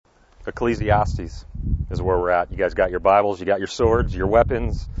Ecclesiastes is where we're at. You guys got your Bibles, you got your swords, your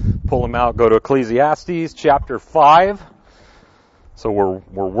weapons. Pull them out. Go to Ecclesiastes chapter 5. So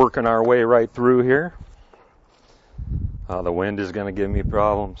we're working our way right through here. The wind is going to give me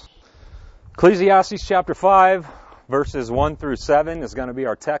problems. Ecclesiastes chapter 5, verses 1 through 7 is going to be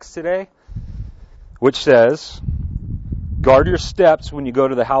our text today, which says, "Guard your steps when you go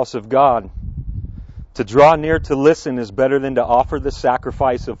to the house of God. To draw near to listen is better than to offer the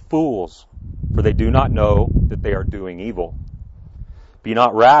sacrifice of fools, for they do not know that they are doing evil. Be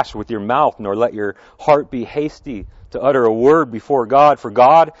not rash with your mouth, nor let your heart be hasty to utter a word before God, for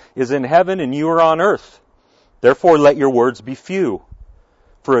God is in heaven and you are on earth. Therefore let your words be few.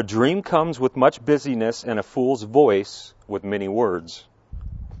 For a dream comes with much busyness, and a fool's voice with many words.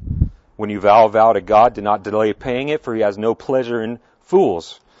 When you vow a vow to God, do not delay paying it, for he has no pleasure in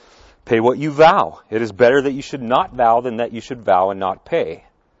fools. Pay what you vow. It is better that you should not vow than that you should vow and not pay.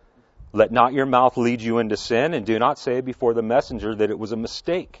 Let not your mouth lead you into sin, and do not say before the messenger that it was a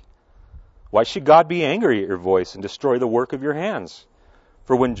mistake. Why should God be angry at your voice and destroy the work of your hands?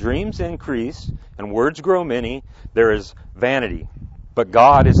 For when dreams increase and words grow many, there is vanity. But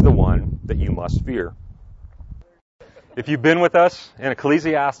God is the one that you must fear." If you've been with us in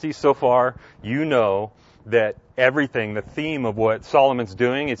Ecclesiastes so far, you know that everything, the theme of what Solomon's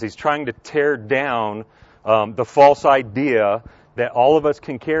doing is he's trying to tear down the false idea that all of us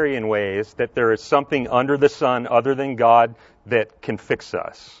can carry in ways that there is something under the sun other than God that can fix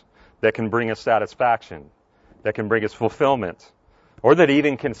us, that can bring us satisfaction, that can bring us fulfillment, or that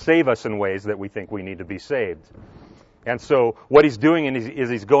even can save us in ways that we think we need to be saved. And so what he's doing is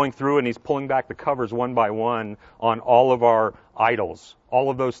he's going through and he's pulling back the covers one by one on all of our idols,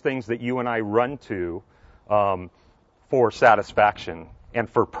 all of those things that you and I run to for satisfaction and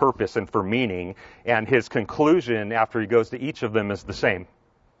for purpose and for meaning. And his conclusion after he goes to each of them is the same.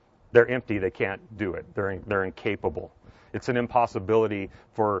 They're empty. They can't do it. They're incapable. It's an impossibility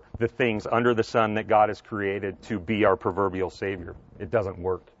for the things under the sun that God has created to be our proverbial Savior. It doesn't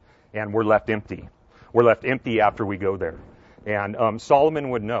work. And we're left empty. We're left empty after we go there. And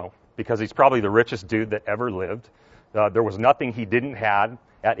Solomon would know, because he's probably the richest dude that ever lived. There was nothing he didn't have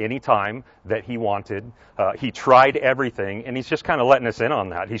at any time that he wanted. He tried everything, and he's just kind of letting us in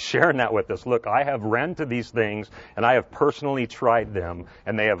on that. He's sharing that with us. Look, I have ran to these things, and I have personally tried them,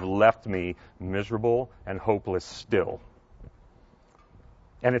 and they have left me miserable and hopeless still.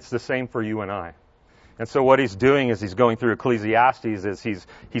 And it's the same for you and I. And so what he's doing is he's going through Ecclesiastes is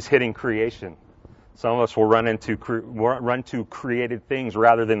he's hitting creation. Some of us will run to created things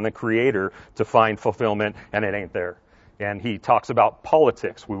rather than the Creator to find fulfillment, and it ain't there. And he talks about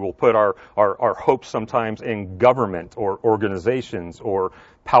politics. We will put our hopes sometimes in government or organizations or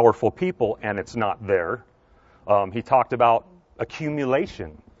powerful people, and it's not there. He talked about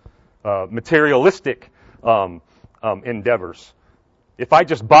accumulation, materialistic endeavors. If I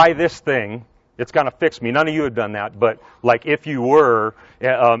just buy this thing, it's going to fix me. None of you have done that, but like if you were,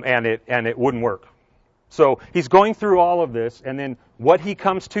 and it wouldn't work. So he's going through all of this, and then what he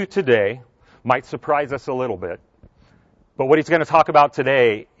comes to today might surprise us a little bit. But what he's going to talk about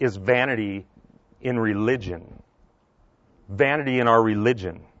today is vanity in religion. Vanity in our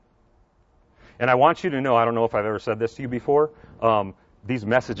religion. And I want you to know, I don't know if I've ever said this to you before, these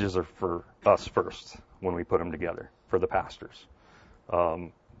messages are for us first when we put them together, for the pastors.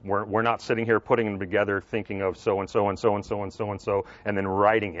 We're not sitting here putting them together thinking of so-and-so and so-and-so and so-and-so and then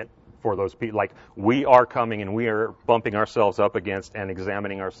writing it for those people. Like, we are coming and we are bumping ourselves up against and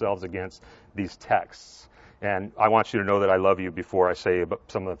examining ourselves against these texts. And I want you to know that I love you before I say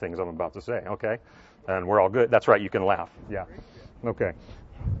some of the things I'm about to say, okay? And we're all good. That's right, you can laugh. Yeah. Okay.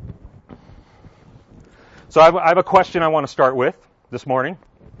 So I have a question I want to start with this morning.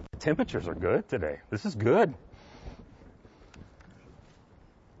 Temperatures are good today. This is good.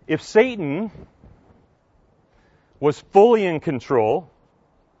 If Satan was fully in control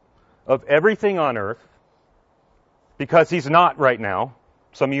of everything on earth, because he's not right now,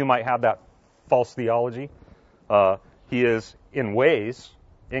 some of you might have that false theology. He is in ways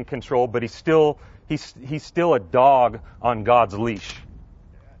in control, but he's still a dog on God's leash.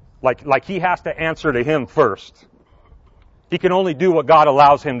 Like he has to answer to him first. He can only do what God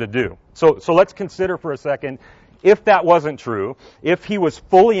allows him to do. So let's consider for a second, if that wasn't true, if he was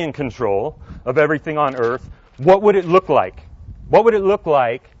fully in control of everything on earth, what would it look like? What would it look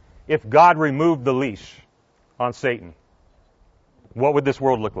like if God removed the leash on Satan? What would this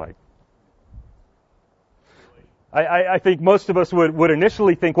world look like? I think most of us would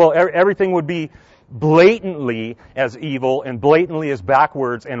initially think, well, everything would be blatantly as evil and blatantly as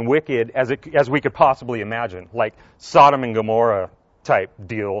backwards and wicked as we could possibly imagine, like Sodom and Gomorrah type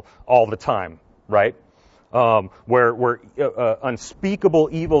deal all the time, right? Where unspeakable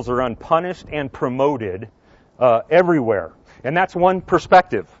evils are unpunished and promoted everywhere. And that's one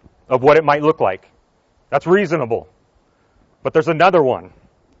perspective of what it might look like. That's reasonable. But there's another one.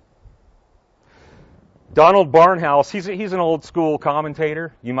 Donald Barnhouse, he's an old school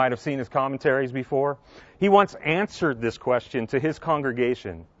commentator. You might have seen his commentaries before. He once answered this question to his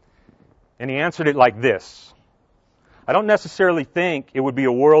congregation. And he answered it like this. I don't necessarily think it would be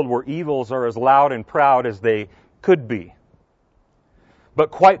a world where evils are as loud and proud as they could be.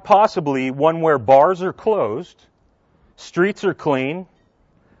 But quite possibly one where bars are closed, streets are clean,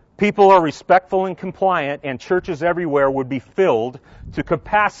 people are respectful and compliant, and churches everywhere would be filled to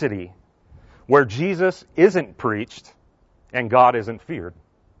capacity, where Jesus isn't preached and God isn't feared.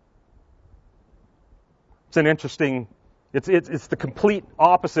 It's an interesting, it's the complete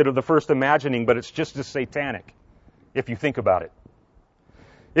opposite of the first imagining, but it's just as satanic, if you think about it.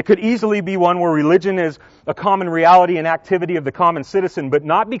 It could easily be one where religion is a common reality and activity of the common citizen, but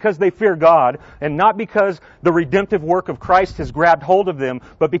not because they fear God, and not because the redemptive work of Christ has grabbed hold of them,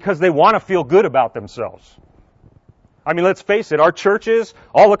 but because they want to feel good about themselves. I mean, let's face it, our churches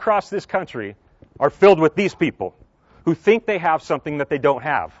all across this country are filled with these people who think they have something that they don't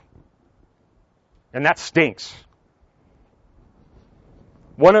have. And that stinks.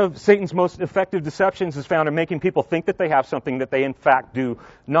 One of Satan's most effective deceptions is found in making people think that they have something that they in fact do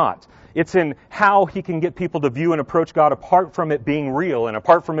not. It's in how he can get people to view and approach God apart from it being real and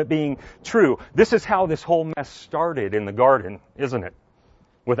apart from it being true. This is how this whole mess started in the garden, isn't it?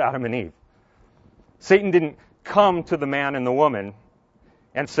 With Adam and Eve. Satan didn't come to the man and the woman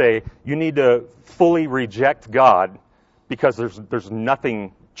and say, you need to fully reject God because there's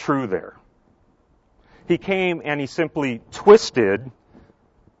nothing true there. He came and he simply twisted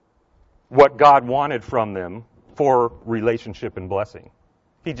what God wanted from them for relationship and blessing.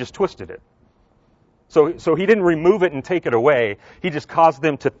 He just twisted it. So he didn't remove it and take it away. He just caused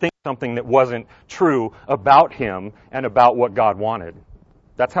them to think something that wasn't true about him and about what God wanted.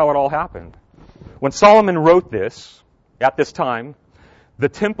 That's how it all happened. When Solomon wrote this, at this time, the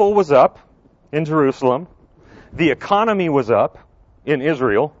temple was up in Jerusalem. The economy was up in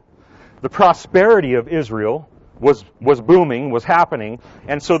Israel. The prosperity of Israel was booming, was happening,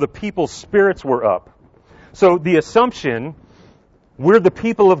 and so the people's spirits were up. So the assumption, we're the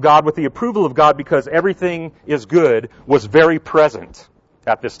people of God with the approval of God because everything is good, was very present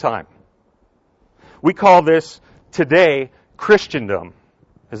at this time. We call this today Christendom.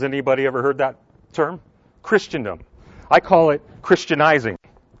 Has anybody ever heard that term? Christendom. I call it Christianizing.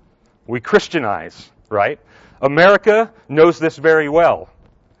 We Christianize, right? America knows this very well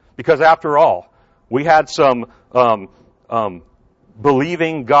because after all, we had some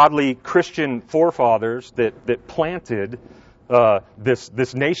believing, godly Christian forefathers that planted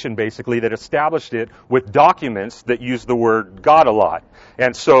this nation, basically, that established it with documents that use the word God a lot.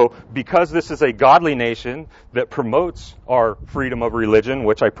 And so, because this is a godly nation that promotes our freedom of religion,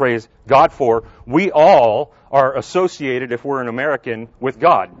 which I praise God for, we all are associated, if we're an American, with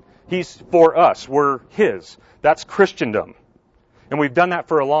God. He's for us. We're His. That's Christendom. And we've done that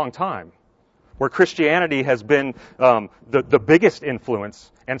for a long time, where Christianity has been the biggest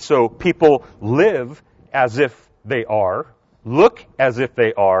influence. And so people live as if they are, look as if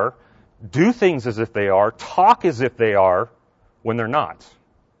they are, do things as if they are, talk as if they are, when they're not.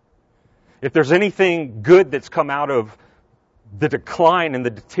 If there's anything good that's come out of the decline and the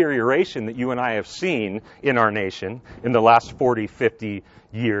deterioration that you and I have seen in our nation in the last 40, 50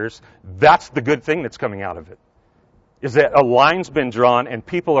 years, that's the good thing that's coming out of it. Is that a line's been drawn and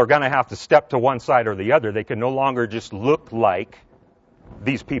people are going to have to step to one side or the other. They can no longer just look like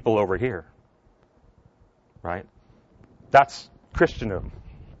these people over here. Right? That's Christendom.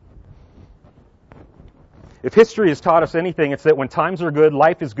 If history has taught us anything, it's that when times are good,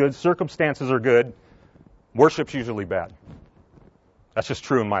 life is good, circumstances are good, worship's usually bad. That's just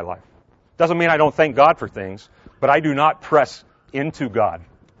true in my life. Doesn't mean I don't thank God for things, but I do not press into God.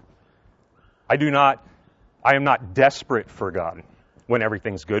 I am not desperate for God when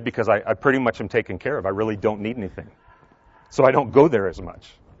everything's good because I pretty much am taken care of. I really don't need anything. So I don't go there as much.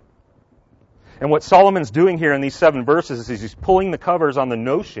 And what Solomon's doing here in these 7 verses is he's pulling the covers on the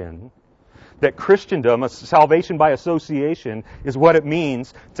notion that Christendom, salvation by association, is what it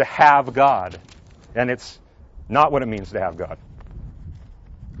means to have God. And it's not what it means to have God.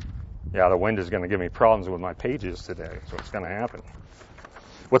 Yeah, the wind is going to give me problems with my pages today, so it's going to happen.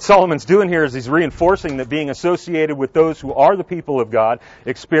 What Solomon's doing here is he's reinforcing that being associated with those who are the people of God,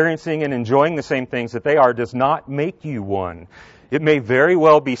 experiencing and enjoying the same things that they are, does not make you one. It may very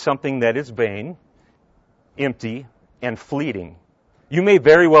well be something that is vain, empty, and fleeting. You may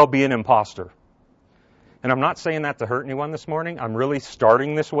very well be an imposter. And I'm not saying that to hurt anyone this morning. I'm really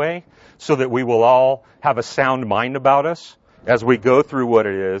starting this way so that we will all have a sound mind about us as we go through what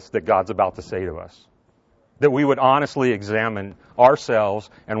it is that God's about to say to us. That we would honestly examine ourselves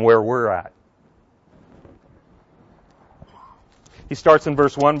and where we're at. He starts in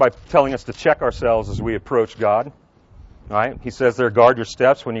verse 1 by telling us to check ourselves as we approach God. Right? He says there, guard your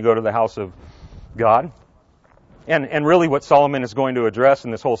steps when you go to the house of God. And really what Solomon is going to address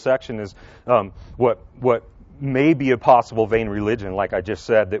in this whole section is what may be a possible vain religion, like I just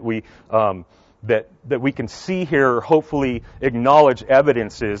said, that we can see here, hopefully acknowledge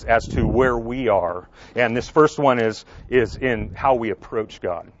evidences as to where we are. And this first one is in how we approach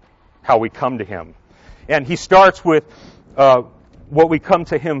God, how we come to Him. And he starts with what we come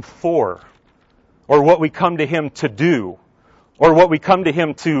to Him for, or what we come to Him to do, or what we come to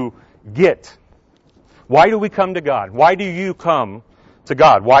Him to get. Why do we come to God? Why do you come to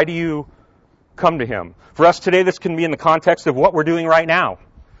God? Why do you come to Him? For us today, this can be in the context of what we're doing right now.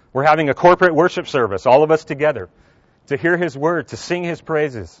 We're having a corporate worship service, all of us together, to hear His Word, to sing His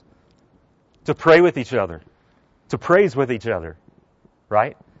praises, to pray with each other, to praise with each other,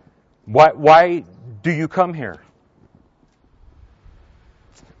 right? Why do you come here?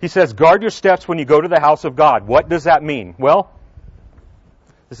 He says, guard your steps when you go to the house of God. What does that mean? Well,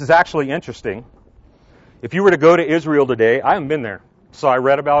 this is actually interesting. If you were to go to Israel today, I haven't been there. So I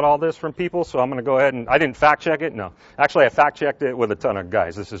read about all this from people, so I'm going to go ahead and... I didn't fact check it, no. Actually, I fact checked it with a ton of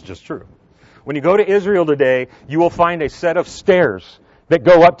guys. This is just true. When you go to Israel today, you will find a set of stairs that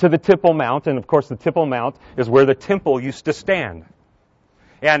go up to the Temple Mount, and of course the Temple Mount is where the temple used to stand.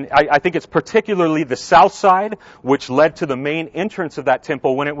 And I think it's particularly the south side, which led to the main entrance of that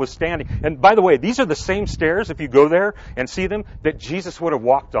temple when it was standing. And by the way, these are the same stairs, if you go there and see them, that Jesus would have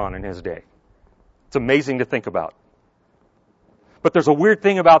walked on in His day. It's amazing to think about. But there's a weird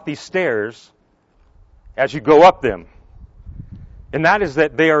thing about these stairs as you go up them. And that is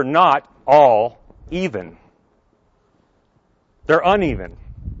that they are not all even. They're uneven.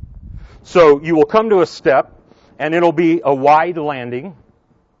 So you will come to a step, and it'll be a wide landing,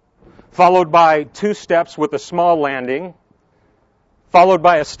 followed by 2 steps with a small landing, followed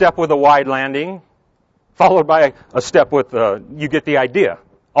by a step with a wide landing, followed by a step with, you get the idea,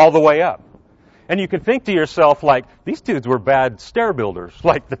 all the way up. And you can think to yourself, like, these dudes were bad stair builders.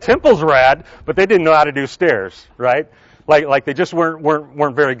 Like, the temple's rad, but they didn't know how to do stairs, right? Like they just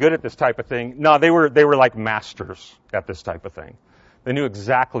weren't very good at this type of thing. No, they were like masters at this type of thing. They knew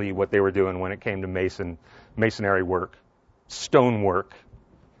exactly what they were doing when it came to masonry work, stone work,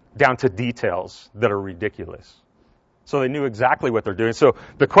 down to details that are ridiculous. So they knew exactly what they're doing. So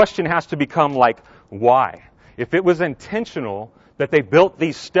the question has to become like, why? If it was intentional that they built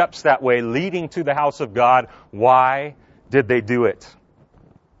these steps that way leading to the house of God, why did they do it?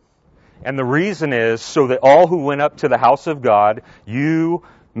 And the reason is so that all who went up to the house of God, you,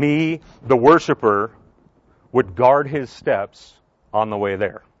 me, the worshiper, would guard His steps on the way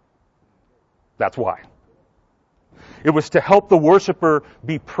there. That's why. It was to help the worshiper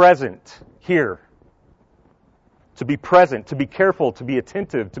be present here. To be present, to be careful, to be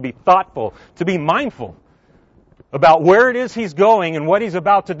attentive, to be thoughtful, to be mindful about where it is he's going and what he's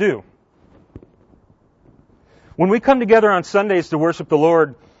about to do. When we come together on Sundays to worship the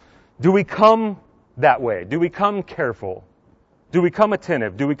Lord, do we come that way? Do we come careful? Do we come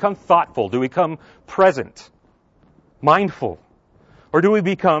attentive? Do we come thoughtful? Do we come present? Mindful? Or do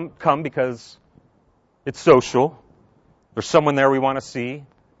we come because it's social? There's someone there we want to see?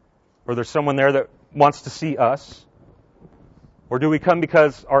 Or there's someone there that wants to see us? Or do we come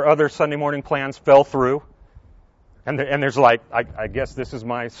because our other Sunday morning plans fell through? And there's like, I guess this is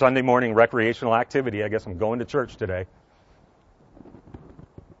my Sunday morning recreational activity. I guess I'm going to church today.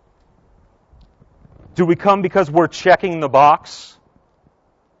 Do we come because we're checking the box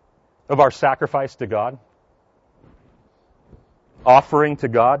of our sacrifice to God? Offering to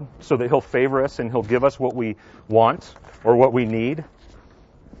God so that He'll favor us and He'll give us what we want or what we need?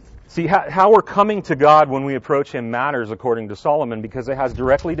 See, how we're coming to God when we approach Him matters, according to Solomon, because it has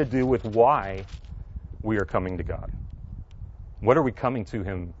directly to do with why we are coming to God. What are we coming to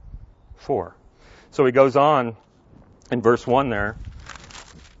Him for? So he goes on in verse 1 there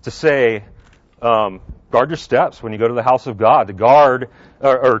to say, guard your steps when you go to the house of God. To guard,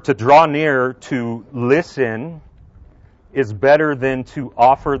 or to draw near, to listen, is better than to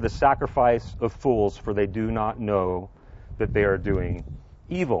offer the sacrifice of fools, for they do not know that they are doing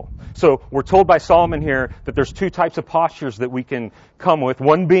evil. So we're told by Solomon here that there's 2 types of postures that we can come with.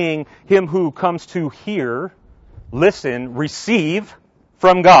 One being him who comes to hear, listen, receive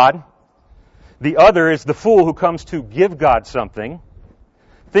from God. The other is the fool who comes to give God something,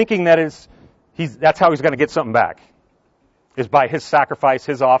 thinking that that's how he's going to get something back, is by his sacrifice,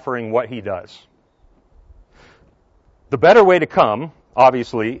 his offering, what he does. The better way to come,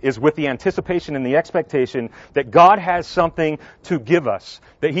 obviously, is with the anticipation and the expectation that God has something to give us,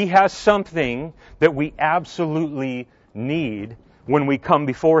 that he has something that we absolutely need when we come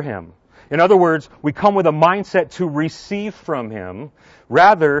before him. In other words, we come with a mindset to receive from him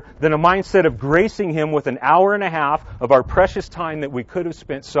rather than a mindset of gracing him with an hour and a half of our precious time that we could have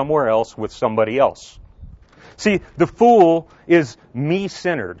spent somewhere else with somebody else. See, the fool is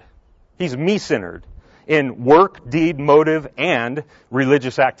me-centered. He's me-centered in work, deed, motive, and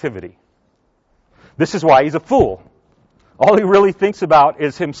religious activity. This is why he's a fool. All he really thinks about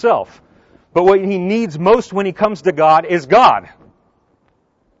is himself. But what he needs most when he comes to God is God.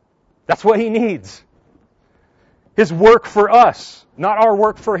 That's what he needs. His work for us, not our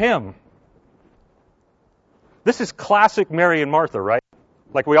work for him. This is classic Mary and Martha, right?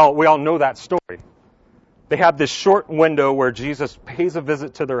 Like we all know that story. They have this short window where Jesus pays a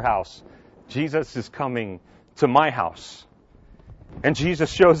visit to their house. Jesus is coming to my house. And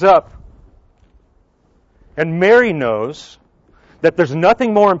Jesus shows up. And Mary knows that there's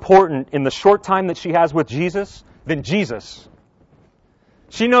nothing more important in the short time that she has with Jesus than Jesus.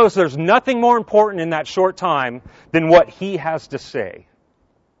 She knows there's nothing more important in that short time than what he has to say,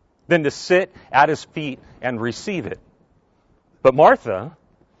 than to sit at his feet and receive it. But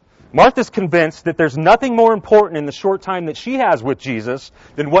Martha's convinced that there's nothing more important in the short time that she has with Jesus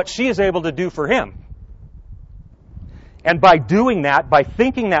than what she is able to do for him. And by doing that, by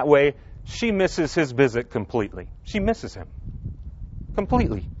thinking that way, she misses his visit completely. She misses him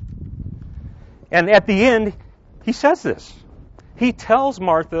completely. And at the end, he says this. He tells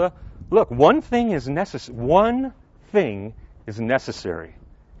Martha, look, one thing is necessary,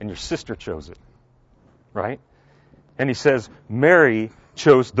 and your sister chose it. Right? And he says, Mary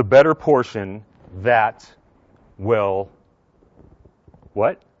chose the better portion that will,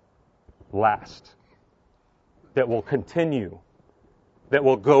 what? Last. That will continue. That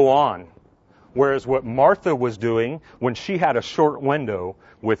will go on. Whereas what Martha was doing when she had a short window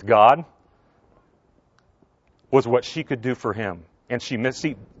with God was what she could do for him. And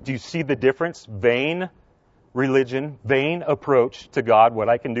do you see the difference? Vain religion, vain approach to God, what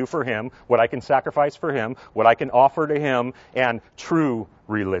I can do for him, what I can sacrifice for him, what I can offer to him, and true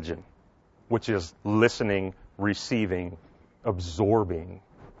religion, which is listening, receiving, absorbing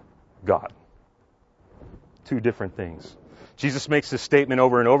God. Two different things. Jesus makes this statement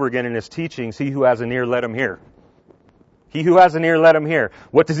over and over again in his teachings, he who has an ear, let him hear. He who has an ear, let him hear.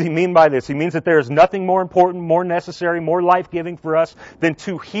 What does he mean by this? He means that there is nothing more important, more necessary, more life-giving for us than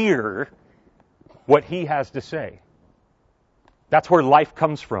to hear what he has to say. That's where life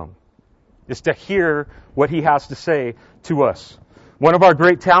comes from, is to hear what he has to say to us. One of our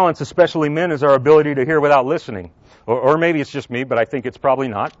great talents, especially men, is our ability to hear without listening. Or maybe it's just me, but I think it's probably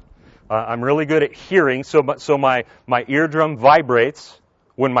not. I'm really good at hearing, so my eardrum vibrates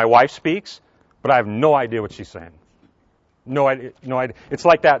when my wife speaks, but I have no idea what she's saying. No idea. It's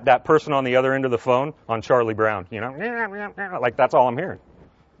like that person on the other end of the phone on Charlie Brown, you know? Like that's all I'm hearing.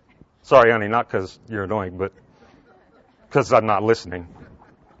 Sorry, honey, not because you're annoying, but because I'm not listening.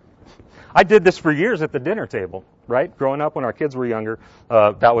 I did this for years at the dinner table, right? Growing up when our kids were younger,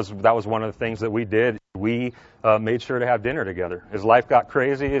 that was one of the things that we did. We made sure to have dinner together. As life got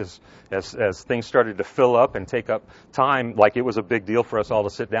crazy, as things started to fill up and take up time, like it was a big deal for us all to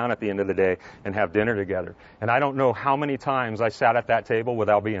sit down at the end of the day and have dinner together. And I don't know how many times I sat at that table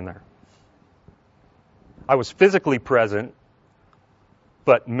without being there. I was physically present,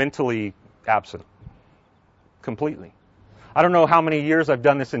 but mentally absent. Completely. I don't know how many years I've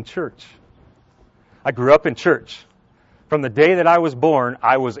done this in church. I grew up in church. From the day that I was born,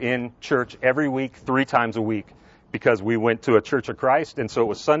 I was in church every week, 3 times a week, because we went to a Church of Christ, and so it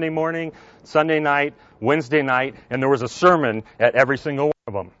was Sunday morning, Sunday night, Wednesday night, and there was a sermon at every single one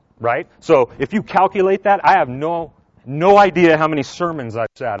of them, right? So if you calculate that, I have no idea how many sermons I've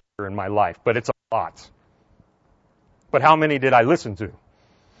sat through in my life, but it's a lot. But how many did I listen to?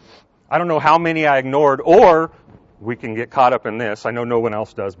 I don't know how many I ignored, or we can get caught up in this. I know no one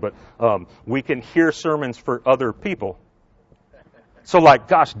else does, but we can hear sermons for other people. So like,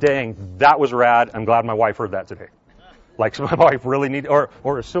 gosh dang, that was rad. I'm glad my wife heard that today. Like, so my wife really need, or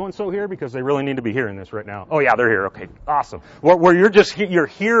is so-and-so here because they really need to be hearing this right now? Oh yeah, they're here. Okay, awesome. Where you're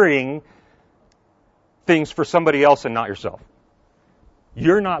hearing things for somebody else and not yourself.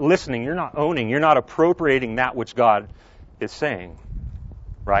 You're not listening. You're not owning. You're not appropriating that which God is saying.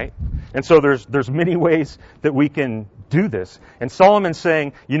 Right? And so there's many ways that we can do this. And Solomon's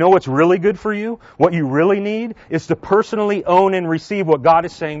saying, you know what's really good for you? What you really need is to personally own and receive what God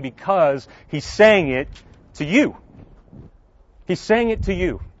is saying, because He's saying it to you. He's saying it to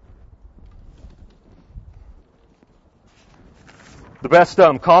you. The best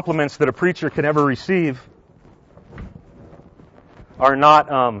compliments that a preacher can ever receive are not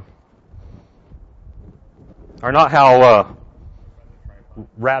how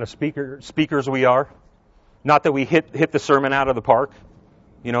rad of speakers we are. Not that we hit the sermon out of the park.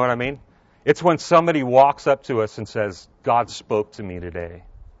 You know what I mean? It's when somebody walks up to us and says, God spoke to me today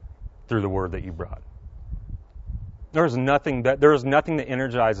through the word that you brought. There is nothing that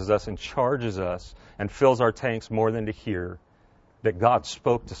energizes us and charges us and fills our tanks more than to hear that God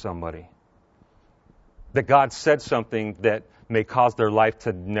spoke to somebody. That God said something that may cause their life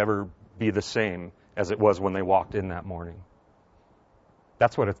to never be the same as it was when they walked in that morning.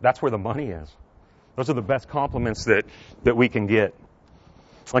 That's where the money is. Those are the best compliments that we can get.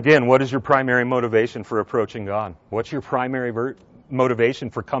 Again, what is your primary motivation for approaching God? What's your primary motivation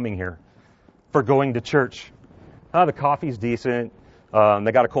for coming here? For going to church? The coffee's decent.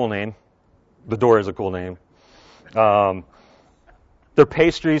 They got a cool name. The door is a cool name. Their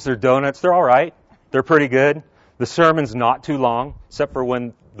pastries, their donuts, they're all right. They're pretty good. The sermon's not too long, except for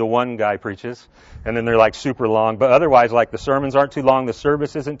when the one guy preaches, and then they're like super long. But otherwise, like, the sermons aren't too long, the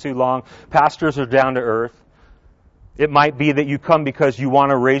service isn't too long, pastors are down to earth. It might be that you come because you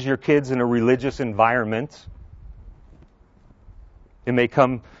want to raise your kids in a religious environment. It may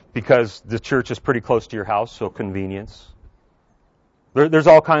come because the church is pretty close to your house, so convenience. There's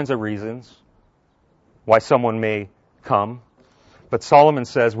all kinds of reasons why someone may come. But Solomon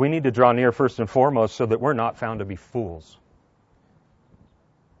says we need to draw near first and foremost so that we're not found to be fools.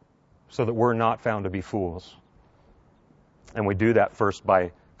 So that we're not found to be fools. And we do that first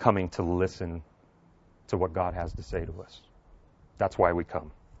by coming to listen to what God has to say to us. That's why we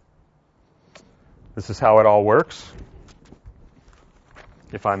come. This is how it all works.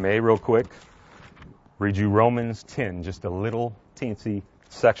 If I may, real quick, read you Romans 10, just a little teensy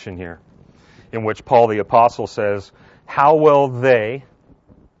section here, in which Paul the Apostle says, how will they,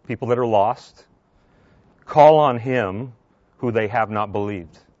 people that are lost, call on Him who they have not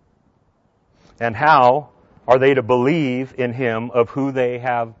believed? And how are they to believe in Him of who they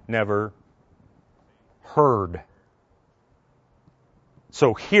have never heard?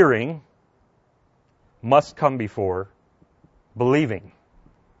 So hearing must come before believing.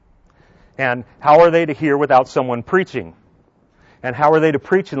 And how are they to hear without someone preaching? And how are they to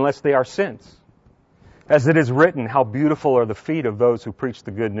preach unless they are sent? As it is written, how beautiful are the feet of those who preach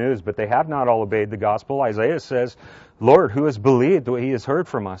the good news, but they have not all obeyed the gospel. Isaiah says, Lord, who has believed what He has heard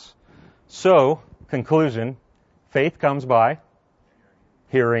from us? So, conclusion, faith comes by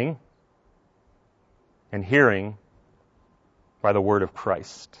hearing, and hearing by the word of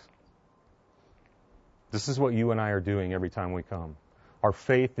Christ. This is what you and I are doing every time we come. Our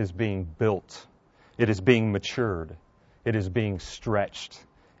faith is being built. It is being matured. It is being stretched.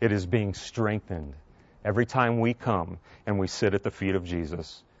 It is being strengthened. Every time we come and we sit at the feet of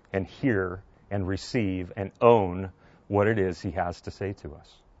Jesus and hear and receive and own what it is He has to say to us.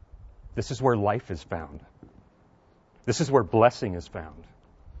 This is where life is found. This is where blessing is found.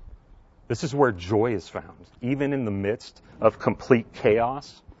 This is where joy is found, even in the midst of complete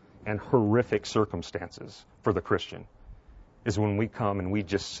chaos and horrific circumstances for the Christian, is when we come and we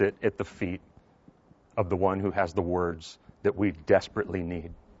just sit at the feet of the one who has the words that we desperately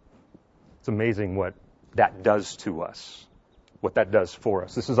need. It's amazing what that does to us, what that does for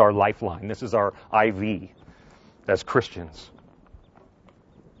us. This is our lifeline. This is our IV as Christians.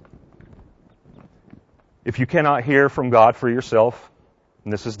 If you cannot hear from God for yourself,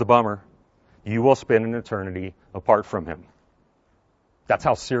 and this is the bummer, you will spend an eternity apart from Him. That's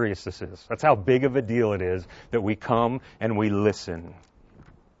how serious this is. That's how big of a deal it is that we come and we listen.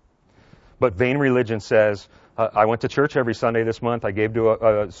 But vain religion says, I went to church every Sunday this month. I gave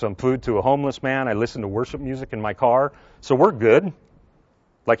some food to a homeless man. I listened to worship music in my car. So we're good.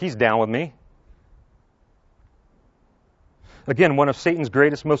 Like He's down with me. Again, one of Satan's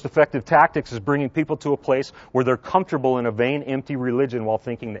greatest, most effective tactics is bringing people to a place where they're comfortable in a vain, empty religion while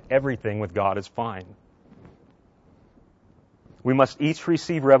thinking that everything with God is fine. We must each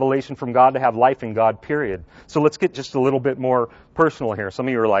receive revelation from God to have life in God, period. So let's get just a little bit more personal here. Some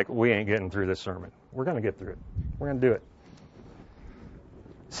of you are like, we ain't getting through this sermon. We're going to get through it. We're going to do it.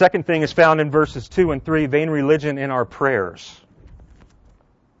 Second thing is found in verses 2 and 3, vain religion in our prayers.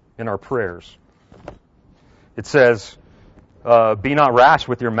 In our prayers. It says, Be not rash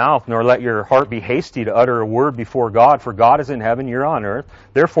with your mouth, nor let your heart be hasty to utter a word before God, for God is in heaven, you're on earth.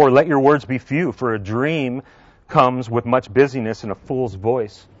 Therefore let your words be few, for a dream comes with much busyness, and a fool's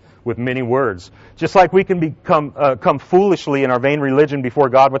voice with many words. Just like we can come foolishly in our vain religion before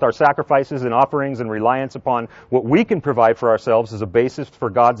God with our sacrifices and offerings and reliance upon what we can provide for ourselves as a basis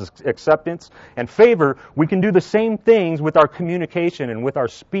for God's acceptance and favor, we can do the same things with our communication and with our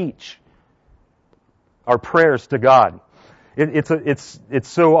speech, our prayers to God. It's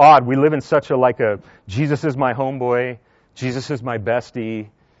so odd. We live in such a Jesus is my homeboy, Jesus is my bestie,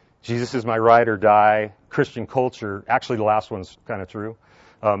 Jesus is my ride or die Christian culture. Actually, the last one's kind of true.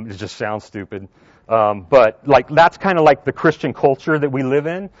 It just sounds stupid. But that's kind of like the Christian culture that we live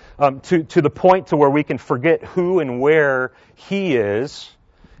in, to the point to where we can forget who and where He is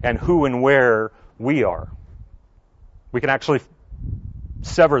and who and where we are. We can actually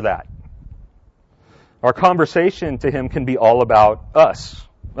sever that. Our conversation to Him can be all about us.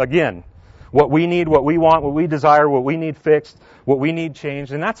 Again, what we need, what we want, what we desire, what we need fixed, what we need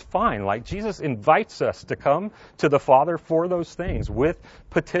changed, and that's fine. Like Jesus invites us to come to the Father for those things with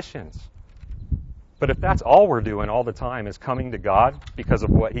petitions. But if that's all we're doing all the time is coming to God because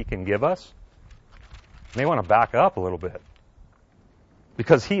of what He can give us, you may want to back up a little bit.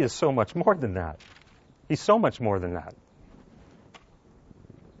 Because He is so much more than that. He's so much more than that.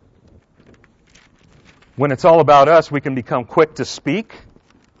 When it's all about us, we can become quick to speak,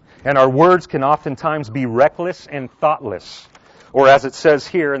 and our words can oftentimes be reckless and thoughtless, or as it says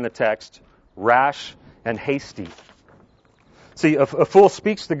here in the text, rash and hasty. See, a fool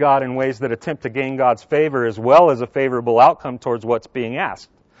speaks to God in ways that attempt to gain God's favor as well as a favorable outcome towards what's being asked.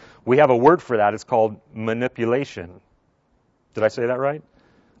 We have a word for that. It's called manipulation. Did I say that right?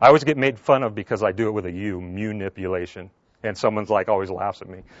 I always get made fun of because I do it with a U, manipulation. And someone's always laughs at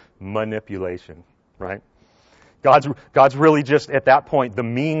me. Manipulation. Right? God's really just at that point the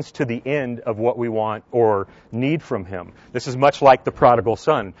means to the end of what we want or need from Him. This is much like the prodigal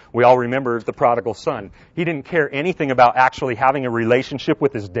son. We all remember the prodigal son. He didn't care anything about actually having a relationship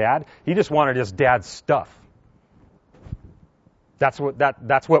with his dad. He just wanted his dad's stuff. That's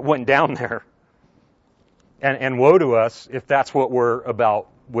what went down there. And woe to us if that's what we're about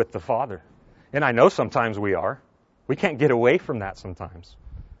with the Father. And I know sometimes we are. We can't get away from that sometimes.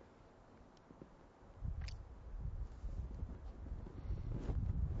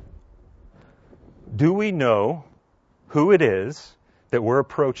 Do we know who it is that we're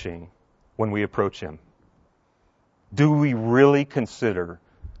approaching when we approach Him? Do we really consider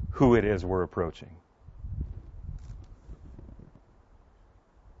who it is we're approaching?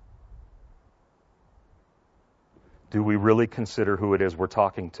 Do we really consider who it is we're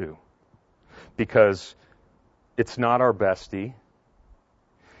talking to? Because it's not our bestie.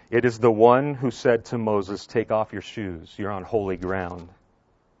 It is the one who said to Moses, "Take off your shoes. You're on holy ground."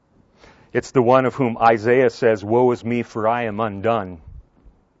 It's the one of whom Isaiah says, "Woe is me, for I am undone.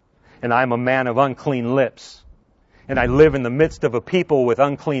 And I am a man of unclean lips. And I live in the midst of a people with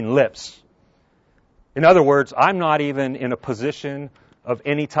unclean lips." In other words, I'm not even in a position of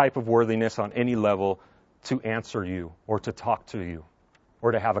any type of worthiness on any level to answer you or to talk to you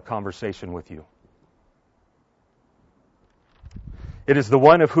or to have a conversation with you. It is the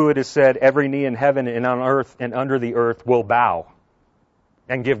one of who it is said, "Every knee in heaven and on earth and under the earth will bow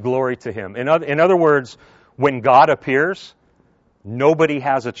and give glory to Him." In other words, when God appears, nobody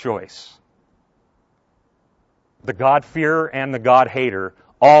has a choice. The God-fearer and the God-hater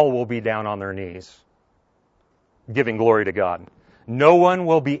all will be down on their knees, giving glory to God. No one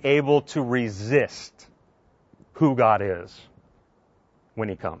will be able to resist who God is when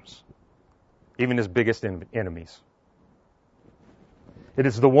He comes, even His biggest enemies. It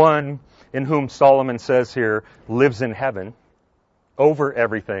is the one in whom Solomon says here, lives in heaven, over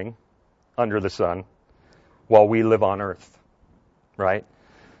everything under the sun, while we live on earth. Right?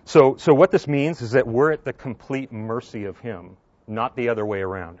 So what this means is that we're at the complete mercy of Him, not the other way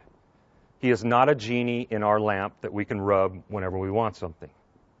around. He is not a genie in our lamp that we can rub whenever we want something.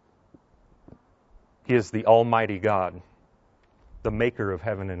 He is the Almighty God, the maker of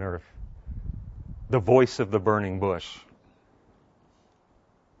heaven and earth, the voice of the burning bush,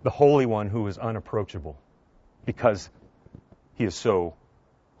 the Holy One who is unapproachable because He is so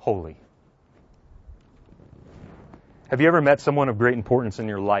holy. Have you ever met someone of great importance in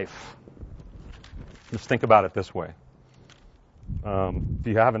your life? Just think about it this way. If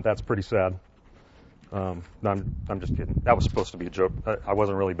you haven't, that's pretty sad. No, I'm just kidding. That was supposed to be a joke. I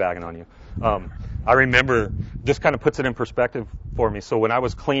wasn't really bagging on you. I remember, this kind of puts it in perspective for me. So when I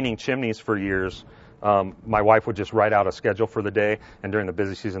was cleaning chimneys for years, my wife would just write out a schedule for the day, and during the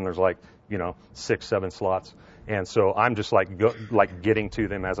busy season, there's 6, 7 slots. And so I'm just like getting to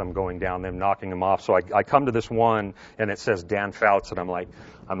them as I'm going down them, knocking them off. So I come to this one and it says Dan Fouts, and I'm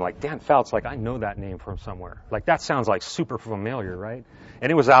like, Dan Fouts, like I know that name from somewhere. Like that sounds like super familiar, right?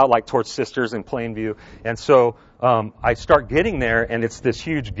 And it was out like towards Sisters in Plainview. And so I start getting there, and it's this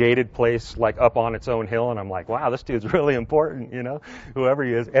huge gated place like up on its own hill, and I'm like, wow, this dude's really important, you know, whoever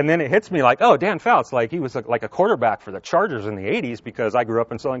he is. And then it hits me like, oh, Dan Fouts, like he was like a quarterback for the Chargers in the 80s, because I grew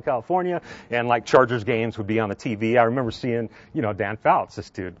up in Southern California, and like Chargers games would be on the TV. I remember seeing, you know, Dan Fouts.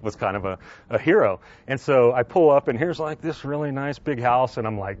 This dude was kind of a hero. And so I pull up, and here's like this really nice big house, and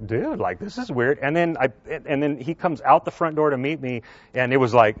I'm like, dude, like this is weird. And then he comes out the front door to meet me, and it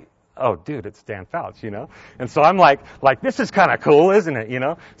was like, oh, dude, it's Dan Fouts, you know? And so I'm like, this is kind of cool, isn't it, you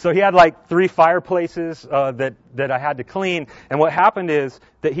know? So he had like 3 fireplaces that I had to clean. And what happened is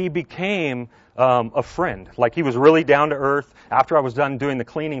that he became a friend. Like he was really down to earth. After I was done doing the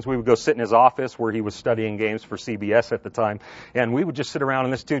cleanings, we would go sit in his office where he was studying games for CBS at the time. And we would just sit around,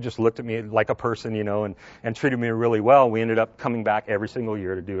 and this dude just looked at me like a person, you know, and treated me really well. We ended up coming back every single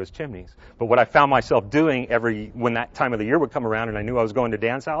year to do his chimneys. But what I found myself doing when that time of the year would come around and I knew I was going to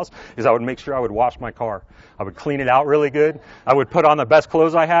Dan's house, is I would make sure I would wash my car. I would clean it out really good. I would put on the best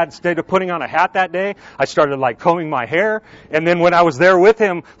clothes I had. Instead of putting on a hat that day, I started like combing my hair. And then when I was there with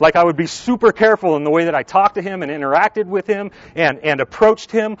him, like I would be super careful in the way that I talked to him and interacted with him and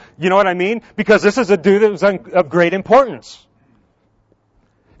approached him. You know what I mean? Because this is a dude that was of great importance.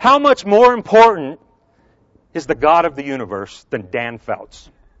 How much more important is the God of the universe than Dan Fouts?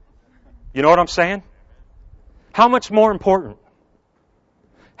 You know what I'm saying? How much more important?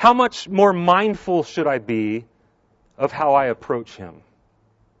 How much more mindful should I be of how I approach him,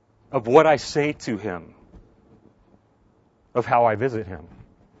 of what I say to him, of how I visit him?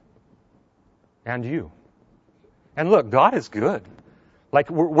 And you. And look, God is good.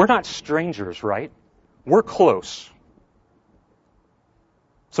 Like, we're not strangers, right? We're close.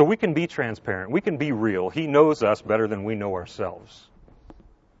 So we can be transparent. We can be real. He knows us better than we know ourselves.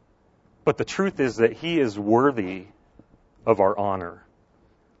 But the truth is that He is worthy of our honor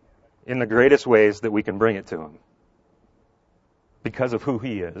in the greatest ways that we can bring it to Him, because of who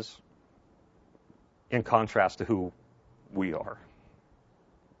He is, in contrast to who we are.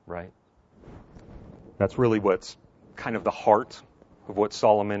 Right? That's really what's kind of the heart of what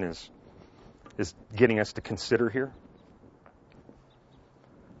Solomon is getting us to consider here.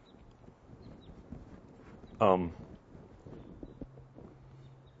 I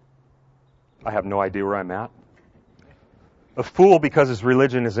have no idea where I'm at. A fool, because his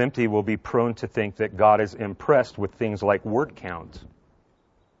religion is empty, will be prone to think that God is impressed with things like word count.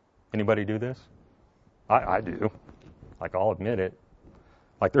 Anybody do this? I do. Like, I'll admit it.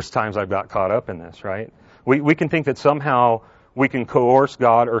 Like, there's times I've got caught up in this, right? We can think that somehow we can coerce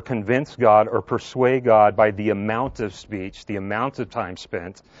God or convince God or persuade God by the amount of speech, the amount of time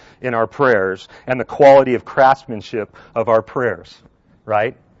spent in our prayers, and the quality of craftsmanship of our prayers,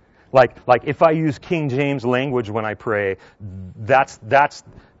 right? Like if I use King James language when I pray, that's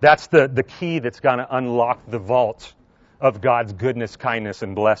the key that's going to unlock the vault of God's goodness, kindness,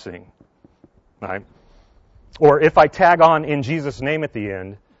 and blessing, right? Or if I tag on "in Jesus' name" at the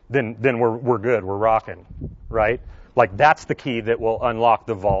end, then we're good, we're rocking, right? Like that's the key that will unlock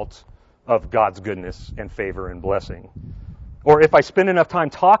the vault of God's goodness and favor and blessing. Or if I spend enough time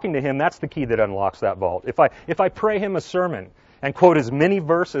talking to Him, that's the key that unlocks that vault. If I pray Him a sermon and quote as many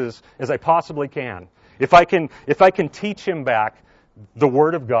verses as I possibly can, if I can teach Him back the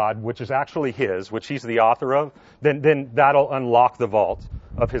Word of God, which is actually His, which He's the author of, then that'll unlock the vault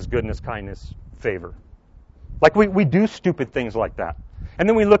of His goodness, kindness, favor. Like we do stupid things like that. And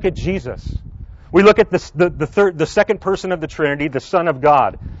then we look at Jesus. We look at the second person of the Trinity, the Son of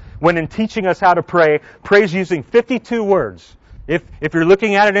God, when in teaching us how to pray, prays using 52 words. If you're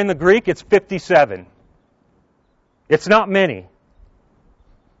looking at it in the Greek, it's 57. It's not many.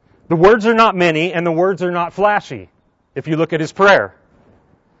 The words are not many, and the words are not flashy, if you look at His prayer.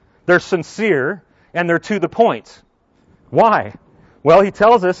 They're sincere, and they're to the point. Why? Well, He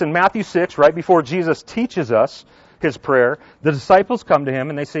tells us in Matthew 6, right before Jesus teaches us His prayer, the disciples come to Him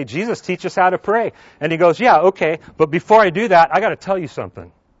and they say, "Jesus, teach us how to pray." And He goes, "Yeah, okay, but before I do that, I got to tell you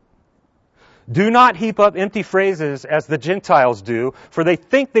something. Do not heap up empty phrases as the Gentiles do, for they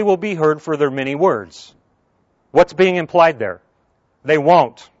think they will be heard for their many words." What's being implied there? They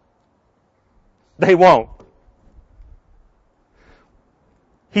won't. They won't.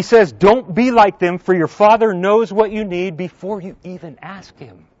 He says, don't be like them, for your Father knows what you need before you even ask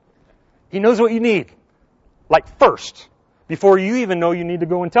Him. He knows what you need. Like first, before you even know you need to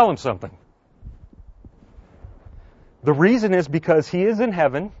go and tell Him something. The reason is because He is in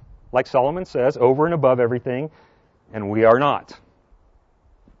heaven like Solomon says, over and above everything, and we are not.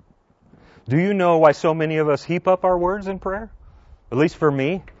 Do you know why so many of us heap up our words in prayer? At least for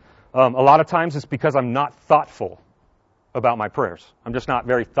me. A lot of times it's because I'm not thoughtful about my prayers. I'm just not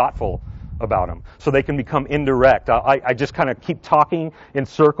very thoughtful about them. So they can become indirect. I just kind of keep talking in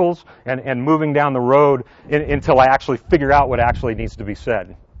circles and moving down the road until I actually figure out what actually needs to be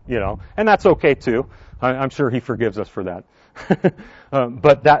said. And that's okay too. I'm sure He forgives us for that.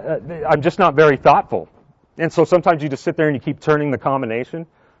 But I'm just not very thoughtful. And so sometimes you just sit there and you keep turning the combination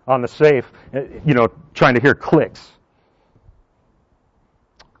on the safe, trying to hear clicks.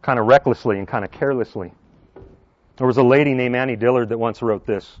 Kind of recklessly and kind of carelessly. There was a lady named Annie Dillard that once wrote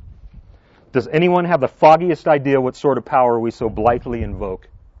this. Does anyone have the foggiest idea what sort of power we so blithely invoke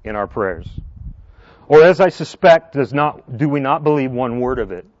in our prayers? Or as I suspect, do we not believe one word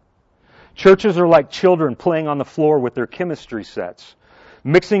of it? Churches are like children playing on the floor with their chemistry sets,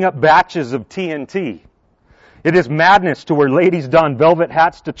 mixing up batches of TNT. It is madness to wear ladies' don velvet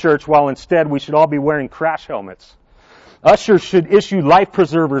hats to church while instead we should all be wearing crash helmets. Ushers should issue life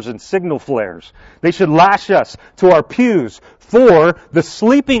preservers and signal flares. They should lash us to our pews, for the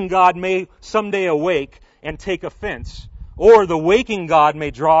sleeping God may someday awake and take offense, or the waking God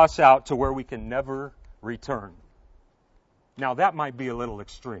may draw us out to where we can never return. Now that might be a little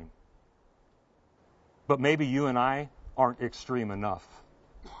extreme, but maybe you and I aren't extreme enough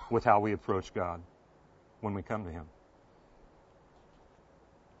with how we approach God when we come to Him.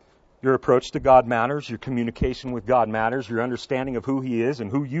 Your approach to God matters. Your communication with God matters. Your understanding of who He is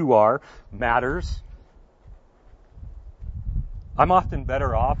and who you are matters. I'm often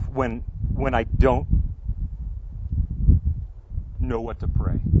better off when I don't know what to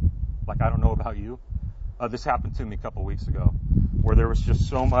pray. Like, I don't know about you. This happened to me a couple weeks ago, where there was just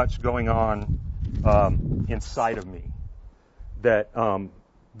so much going on inside of me that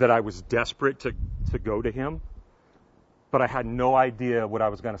I was desperate to go to Him. But I had no idea what I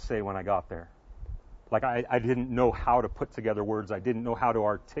was going to say when I got there. Like, I didn't know how to put together words. I didn't know how to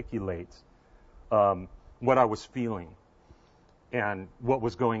articulate what I was feeling and what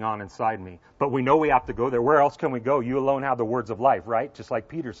was going on inside me. But we know we have to go there. Where else can we go? You alone have the words of life, right? Just like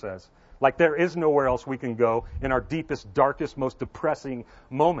Peter says. Like, there is nowhere else we can go in our deepest, darkest, most depressing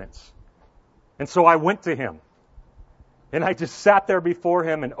moments. And so I went to Him. And I just sat there before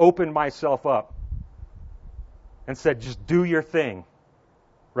Him and opened myself up. And said, just do your thing,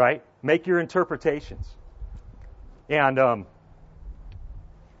 right? Make your interpretations. And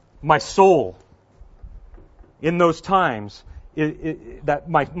my soul, in those times,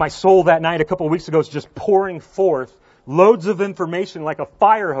 my soul that night a couple of weeks ago is just pouring forth loads of information like a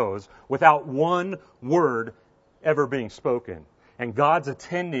fire hose without one word ever being spoken. And God's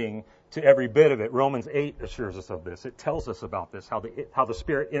attending to every bit of it. Romans 8 assures us of this. It tells us about this, how the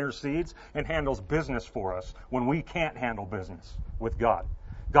Spirit intercedes and handles business for us when we can't handle business with God.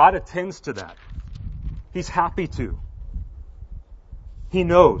 God attends to that. He's happy to. He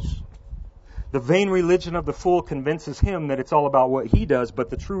knows. The vain religion of the fool convinces him that it's all about what he does, but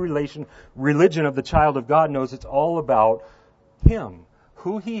the true religion of the child of God knows it's all about Him,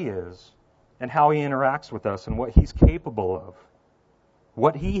 who He is, and how He interacts with us and what He's capable of.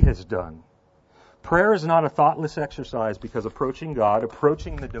 What He has done. Prayer is not a thoughtless exercise because approaching God,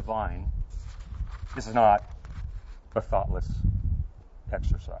 approaching the divine, is not a thoughtless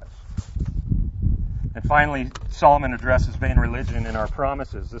exercise. And finally, Solomon addresses vain religion in our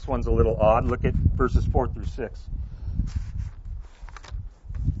promises. This one's a little odd. Look at verses 4 through 6.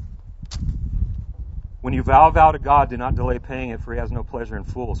 When you vow to God, do not delay paying it, for He has no pleasure in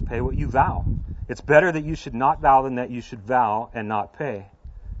fools. Pay what you vow. It's better that you should not vow than that you should vow and not pay.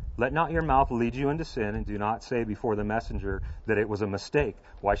 Let not your mouth lead you into sin, and do not say before the messenger that it was a mistake.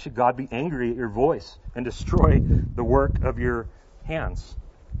 Why should God be angry at your voice and destroy the work of your hands?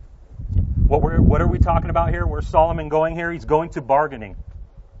 What are we talking about here? Where's Solomon going here? He's going to bargaining.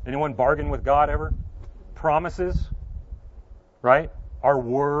 Anyone bargain with God ever? Promises, right? Our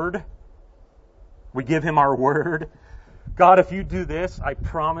word. We give Him our word. God, if you do this, I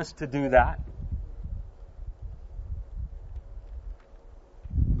promise to do that.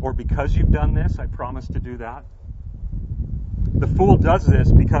 Or because you've done this, I promise to do that. The fool does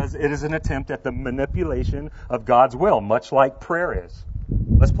this because it is an attempt at the manipulation of God's will, much like prayer is.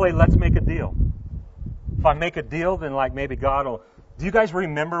 Let's make a deal. If I make a deal, then maybe God will... Do you guys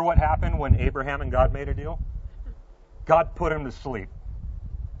remember what happened when Abraham and God made a deal? God put him to sleep.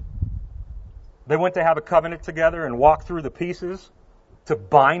 They went to have a covenant together and walk through the pieces to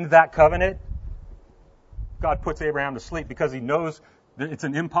bind that covenant. God puts Abraham to sleep because He knows that it's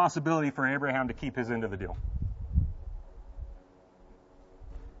an impossibility for Abraham to keep his end of the deal.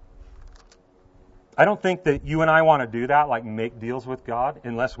 I don't think that you and I want to do that, like make deals with God,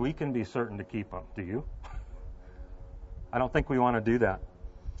 unless we can be certain to keep them. Do you? I don't think we want to do that.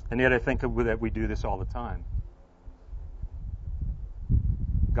 And yet I think that we do this all the time.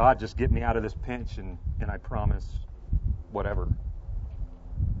 God, just get me out of this pinch and I promise whatever.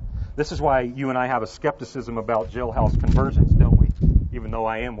 This is why you and I have a skepticism about jailhouse conversions, don't we? Even though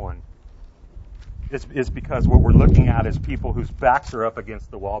I am one. It's because what we're looking at is people whose backs are up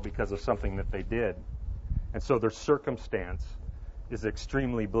against the wall because of something that they did. And so their circumstance is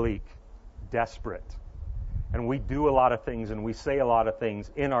extremely bleak, desperate. And we do a lot of things and we say a lot of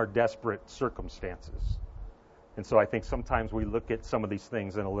things in our desperate circumstances. And so I think sometimes we look at some of these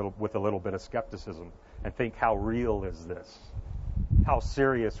things with a little bit of skepticism and think, how real is this? How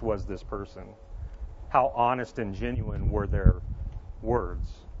serious was this person? How honest and genuine were their words,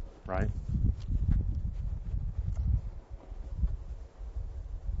 right?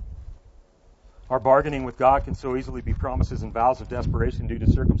 Our bargaining with God can so easily be promises and vows of desperation due to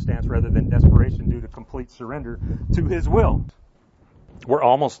circumstance rather than desperation due to complete surrender to His will. We're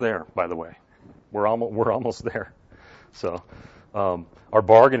almost there, by the way. We're almost there. So, our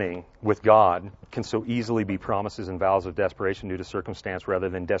bargaining with God can so easily be promises and vows of desperation due to circumstance rather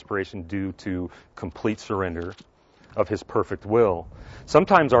than desperation due to complete surrender of His perfect will.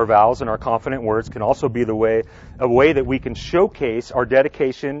 Sometimes our vows and our confident words can also be a way that we can showcase our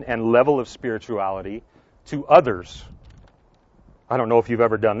dedication and level of spirituality to others. I don't know if you've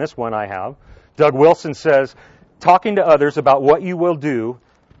ever done this one. I have. Doug Wilson says, talking to others about what you will do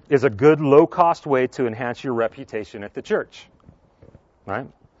is a good low-cost way to enhance your reputation at the church. Right?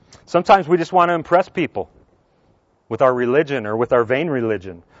 Sometimes we just want to impress people with our religion or with our vain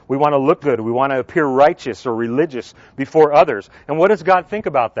religion. We want to look good. We want to appear righteous or religious before others. And what does God think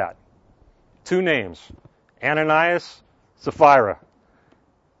about that? 2 names. Ananias, Sapphira.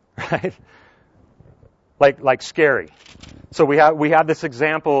 Right? Like scary. So we have this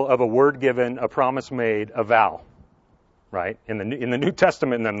example of a word given, a promise made, a vow. Right? In the New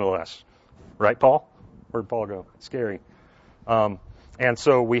Testament, nonetheless. Right, Paul? Where'd Paul go? Scary. And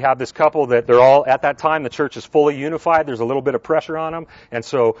so we have this couple that they're all, at that time, the church is fully unified. There's a little bit of pressure on them. And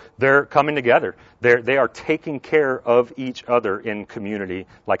so they're coming together. They are taking care of each other in community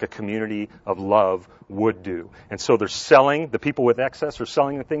like a community of love would do. And so they're selling, the people with excess are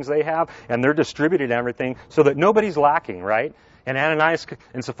selling the things they have, and they're distributing everything so that nobody's lacking, right? And Ananias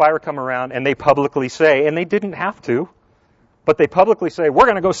and Sapphira come around and they publicly say, and they didn't have to, but they publicly say, we're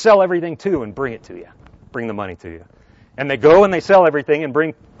going to go sell everything too and bring it to you. Bring the money to you. And they go and they sell everything and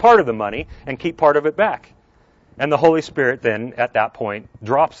bring part of the money and keep part of it back. And the Holy Spirit then, at that point,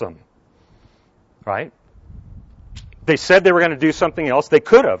 drops them. Right? They said they were going to do something else. They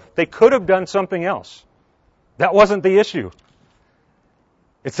could have. They could have done something else. That wasn't the issue.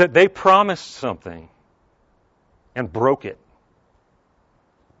 It's that they promised something and broke it.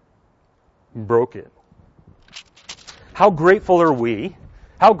 Broke it. How grateful are we?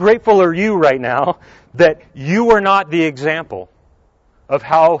 How grateful are you right now that you are not the example of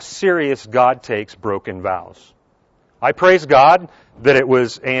how serious God takes broken vows? I praise God that it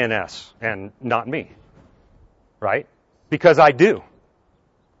was A&S and not me. Right? Because I do.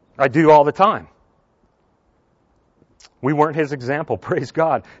 I do all the time. We weren't His example. Praise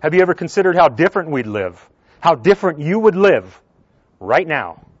God. Have you ever considered how different we'd live? How different you would live right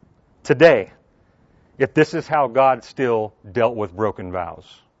now, today, if this is how God still dealt with broken vows?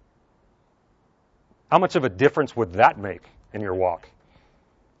 How much of a difference would that make in your walk?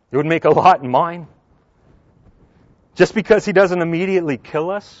 It would make a lot in mine. Just because He doesn't immediately kill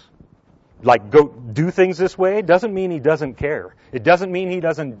us, like go do things this way, doesn't mean He doesn't care. It doesn't mean He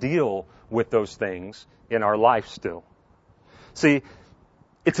doesn't deal with those things in our life still. See,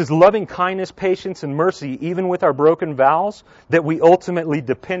 it's His loving kindness, patience, and mercy, even with our broken vows, that we ultimately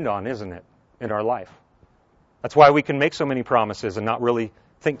depend on, isn't it, in our life? That's why we can make so many promises and not really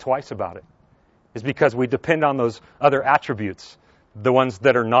think twice about it. Is because we depend on those other attributes, the ones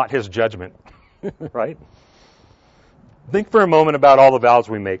that are not His judgment. Right? Think for a moment about all the vows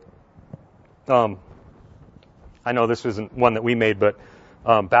we make. I know this isn't one that we made, but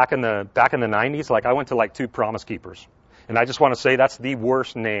back in the 90s, like I went to like 2 Promise Keepers. And I just want to say that's the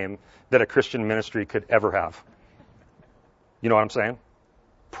worst name that a Christian ministry could ever have. You know what I'm saying?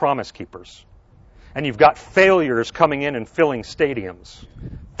 Promise Keepers. And you've got failures coming in and filling stadiums.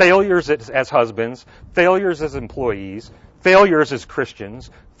 Failures as husbands, failures as employees, failures as Christians,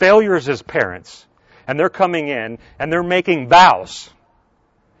 failures as parents. And they're coming in and they're making vows.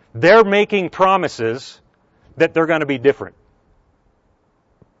 They're making promises that they're going to be different.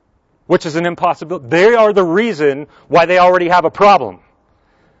 Which is an impossibility. They are the reason why they already have a problem.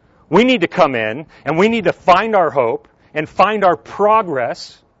 We need to come in and we need to find our hope and find our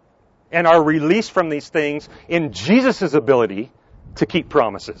progress and our release from these things in Jesus' ability to keep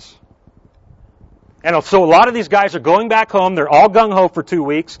promises. And so a lot of these guys are going back home. They're all gung-ho for 2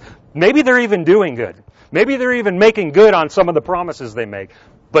 weeks. Maybe they're even doing good. Maybe they're even making good on some of the promises they make.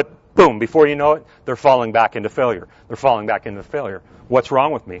 But boom, before you know it, they're falling back into failure. They're falling back into failure. What's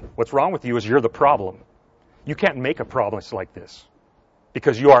wrong with me? What's wrong with you is you're the problem. You can't make a promise like this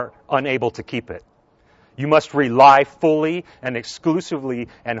because you are unable to keep it. You must rely fully and exclusively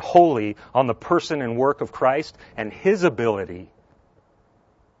and wholly on the person and work of Christ and His ability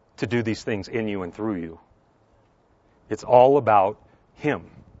to do these things in you and through you. It's all about Him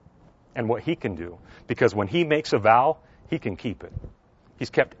and what He can do. Because when He makes a vow, He can keep it. He's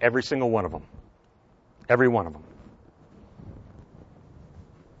kept every single one of them. Every one of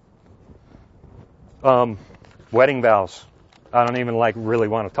them. Wedding vows. I don't even really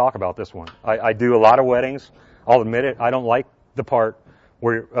want to talk about this one. I do a lot of weddings. I'll admit it. I don't like the part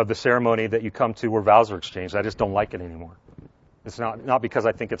of the ceremony that you come to where vows are exchanged. I just don't like it anymore. It's not because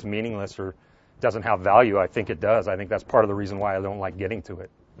I think it's meaningless or doesn't have value. I think it does. I think that's part of the reason why I don't like getting to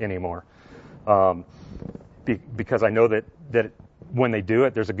it anymore. Because I know that when they do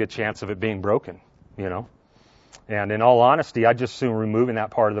it, there's a good chance of it being broken, you know. And in all honesty, I'd just soon removing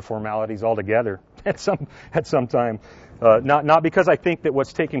that part of the formalities altogether at some time. Not because I think that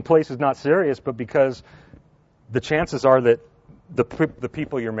what's taking place is not serious, but because the chances are that the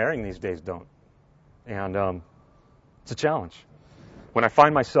people you're marrying these days don't. And it's a challenge. When I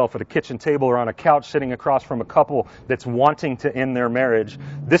find myself at a kitchen table or on a couch sitting across from a couple that's wanting to end their marriage,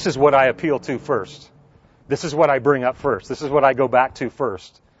 this is what I appeal to first. This is what I bring up first. This is what I go back to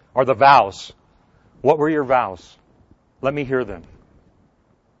first, are the vows. What were your vows? Let me hear them.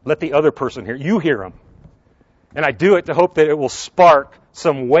 Let the other person hear. You hear them. And I do it to hope that it will spark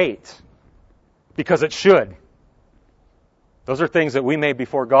some weight, because it should. Those are things that we made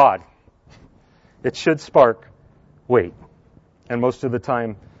before God. It should spark weight. And most of the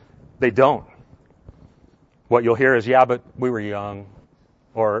time, they don't. What you'll hear is, yeah, but we were young,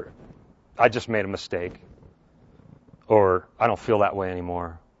 or I just made a mistake, or I don't feel that way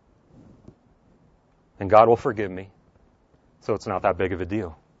anymore. And God will forgive me, so it's not that big of a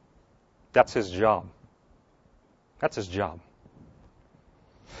deal. That's His job. That's His job.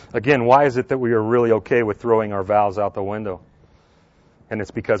 Again, why is it that we are really okay with throwing our vows out the window? And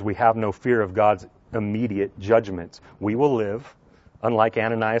it's because we have no fear of God's immediate judgment. We will live. Unlike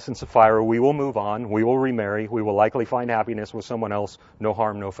Ananias and Sapphira, we will move on. We will remarry. We will likely find happiness with someone else. No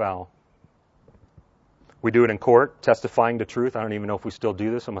harm, no foul. We do it in court, testifying to truth. I don't even know if we still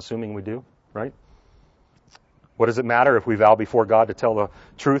do this. I'm assuming we do, right? What does it matter if we vow before God to tell the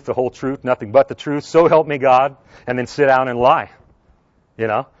truth, the whole truth, nothing but the truth, so help me God, and then sit down and lie? You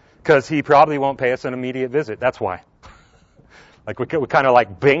know? Because He probably won't pay us an immediate visit. That's why. Like we kind of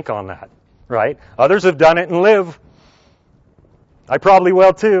like bank on that, right? Others have done it and live. I probably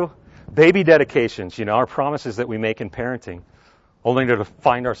will too. Baby dedications, our promises that we make in parenting, only to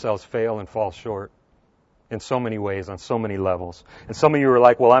find ourselves fail and fall short in so many ways, on so many levels. And some of you are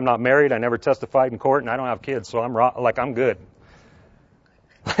like, well, I'm not married, I never testified in court, and I don't have kids, so I'm good.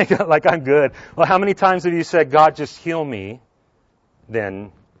 like I'm good. Well, how many times have you said, God, just heal me,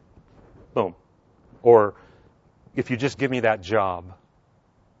 then boom. Or if you just give me that job,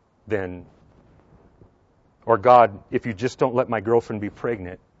 then, or God, if you just don't let my girlfriend be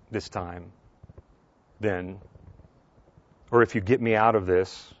pregnant this time, then, or if you get me out of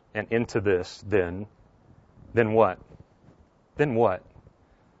this and into this, then what? Then what?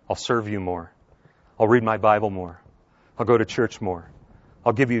 I'll serve you more. I'll read my Bible more. I'll go to church more.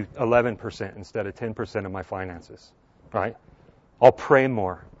 I'll give you 11% instead of 10% of my finances, right? I'll pray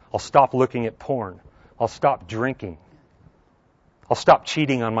more. I'll stop looking at porn. I'll stop drinking. I'll stop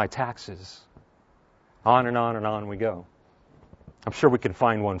cheating on my taxes. On and on and on we go. I'm sure we can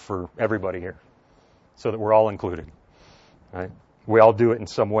find one for everybody here so that we're all included, right? We all do it in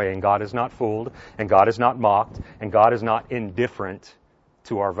some way, and God is not fooled, and God is not mocked, and God is not indifferent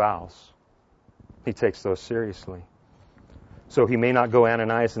to our vows. He takes those seriously. So He may not go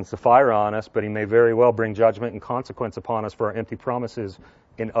Ananias and Sapphira on us, but He may very well bring judgment and consequence upon us for our empty promises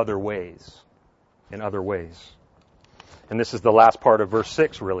in other ways. In other ways. And this is the last part of verse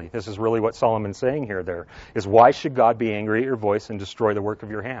 6, really. This is really what Solomon's saying here, is why should God be angry at your voice and destroy the work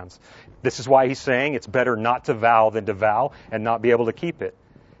of your hands? This is why he's saying it's better not to vow than to vow and not be able to keep it.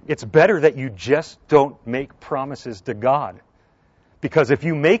 It's better that you just don't make promises to God. Because if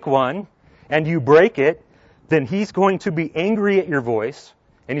you make one and you break it, then He's going to be angry at your voice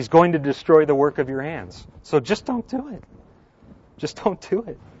and He's going to destroy the work of your hands. So just don't do it. Just don't do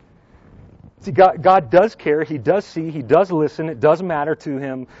it. See, God does care. He does see. He does listen. It does matter to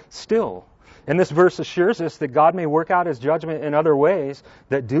him still. And this verse assures us that God may work out his judgment in other ways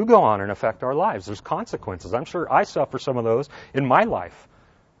that do go on and affect our lives. There's consequences. I'm sure I suffer some of those in my life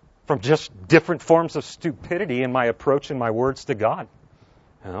from just different forms of stupidity in my approach and my words to God.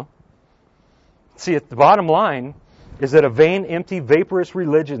 You know? See, at the bottom line is that a vain, empty, vaporous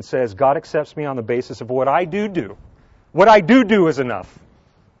religion says God accepts me on the basis of what I do. What I do is enough.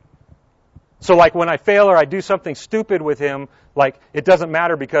 So like when I fail or I do something stupid with him, like it doesn't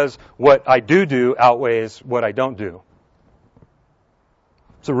matter because what I do outweighs what I don't do.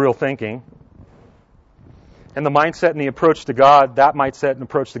 It's a real thinking. And the mindset and the approach to God, that mindset and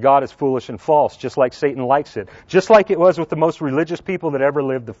approach to God is foolish and false, just like Satan likes it. Just like it was with the most religious people that ever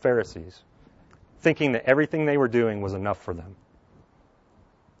lived, the Pharisees, thinking that everything they were doing was enough for them.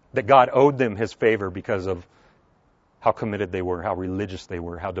 That God owed them his favor because of how committed they were, how religious they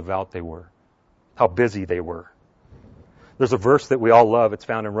were, how devout they were, how busy they were. There's a verse that we all love. It's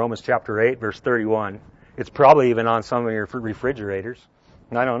found in Romans chapter 8, verse 31. It's probably even on some of your refrigerators.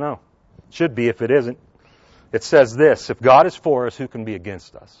 And I don't know. It should be if it isn't. It says this, if God is for us, who can be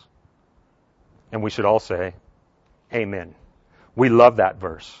against us? And we should all say, amen. We love that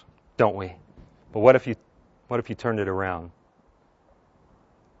verse, don't we? But what if you turned it around?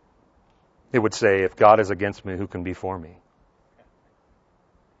 It would say, if God is against me, who can be for me?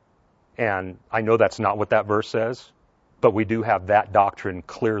 And I know that's not what that verse says, but we do have that doctrine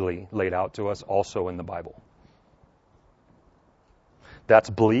clearly laid out to us also in the Bible. That's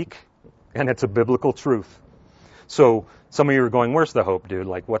bleak, and it's a biblical truth. So some of you are going, where's the hope, dude?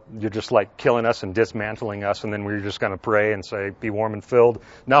 Like, what? You're just like killing us and dismantling us, and then we're just going to pray and say, be warm and filled.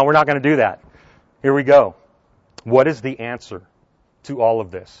 No, we're not going to do that. Here we go. What is the answer to all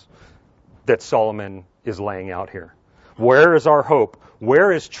of this that Solomon is laying out here? Where is our hope?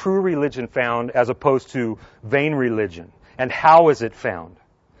 Where is true religion found as opposed to vain religion? And how is it found?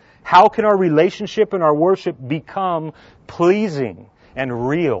 How can our relationship and our worship become pleasing and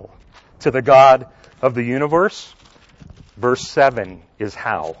real to the God of the universe? Verse 7 is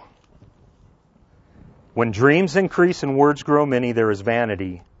how. When dreams increase and words grow many, there is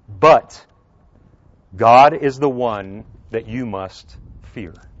vanity. But God is the one that you must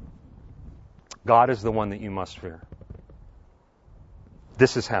fear. God is the one that you must fear.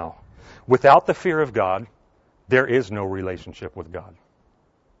 This is how. Without the fear of God, there is no relationship with God.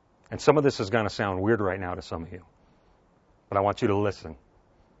 And some of this is going to sound weird right now to some of you. But I want you to listen.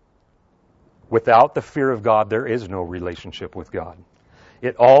 Without the fear of God, there is no relationship with God.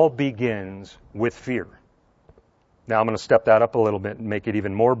 It all begins with fear. Now I'm going to step that up a little bit and make it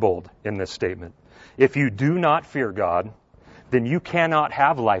even more bold in this statement. If you do not fear God, then you cannot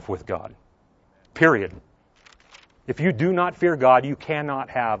have life with God. Period. If you do not fear God, you cannot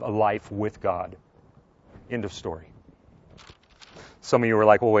have a life with God. End of story. Some of you are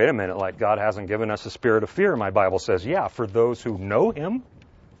like, well, wait a minute, like God hasn't given us a spirit of fear. My Bible says, yeah, for those who know him,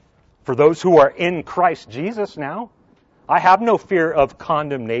 for those who are in Christ Jesus now. I have no fear of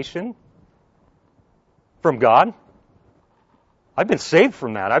condemnation from God. I've been saved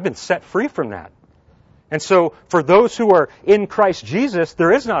from that. I've been set free from that. And so for those who are in Christ Jesus,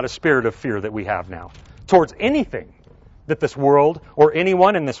 there is not a spirit of fear that we have now towards anything that this world or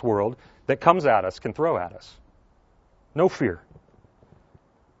anyone in this world that comes at us can throw at us. No fear.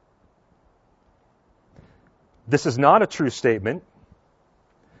 This is not a true statement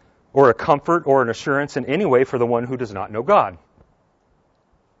or a comfort or an assurance in any way for the one who does not know God.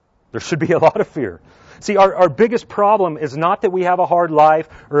 There should be a lot of fear. See, our biggest problem is not that we have a hard life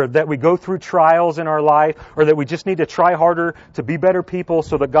or that we go through trials in our life or that we just need to try harder to be better people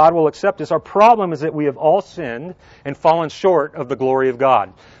so that God will accept us. Our problem is that we have all sinned and fallen short of the glory of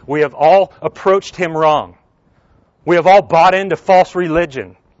God. We have all approached him wrong. We have all bought into false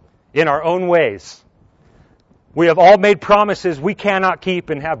religion in our own ways. We have all made promises we cannot keep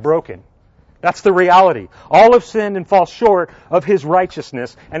and have broken. That's the reality. All have sinned and fall short of his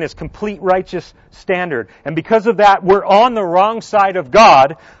righteousness and his complete righteous standard. And because of that, we're on the wrong side of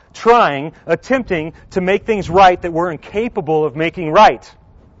God, attempting to make things right that we're incapable of making right.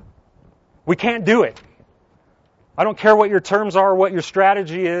 We can't do it. I don't care what your terms are, what your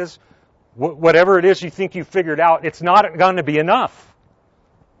strategy is, whatever it is you think you've figured out, it's not going to be enough.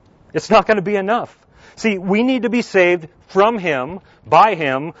 It's not going to be enough. See, we need to be saved from him, by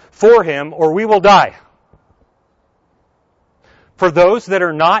him, for him, or we will die. For those that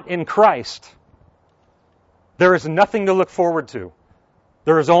are not in Christ, there is nothing to look forward to.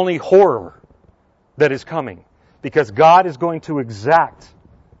 There is only horror that is coming, because God is going to exact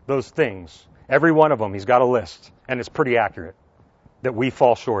those things. Every one of them, he's got a list, and it's pretty accurate, that we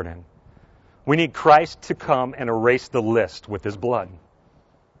fall short in. We need Christ to come and erase the list with his blood.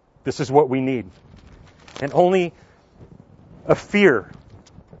 This is what we need. And only a fear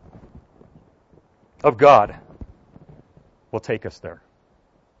of God will take us there,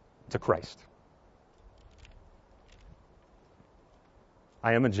 to Christ.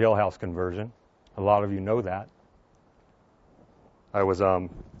 I am a jailhouse conversion. A lot of you know that. I was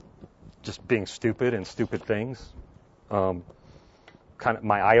just being stupid and stupid things. Kind of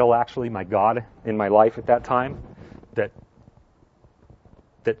my idol, actually, my God in my life at that time, that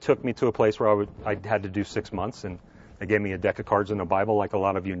took me to a place where I had to do 6 months, and they gave me a deck of cards and a Bible, like a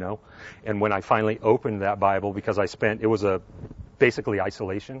lot of you know. And when I finally opened that Bible, because it was basically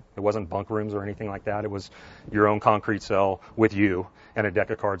isolation. It wasn't bunk rooms or anything like that. It was your own concrete cell with you and a deck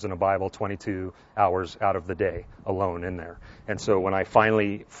of cards and a Bible 22 hours out of the day alone in there. And so when I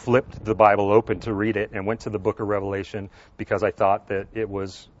finally flipped the Bible open to read it and went to the book of Revelation because I thought that it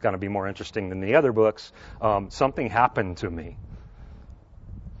was going to be more interesting than the other books, something happened to me.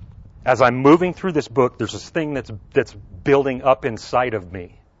 As I'm moving through this book, there's this thing that's building up inside of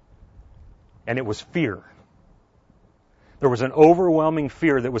me. And it was fear. There was an overwhelming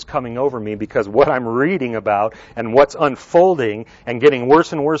fear that was coming over me because what I'm reading about and what's unfolding and getting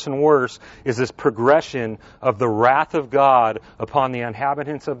worse and worse and worse is this progression of the wrath of God upon the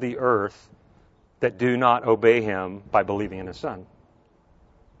inhabitants of the earth that do not obey him by believing in his Son.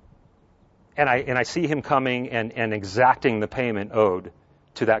 And I see him coming and exacting the payment owed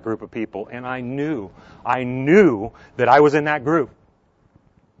to that group of people. And I knew that I was in that group.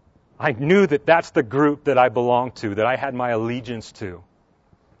 I knew that that's the group that I belonged to, that I had my allegiance to.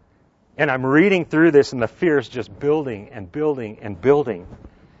 And I'm reading through this, and the fear is just building and building and building.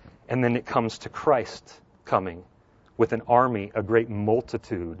 And then it comes to Christ coming with an army, a great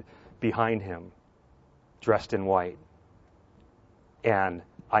multitude behind him, dressed in white. And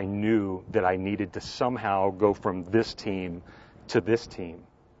I knew that I needed to somehow go from this team to this team.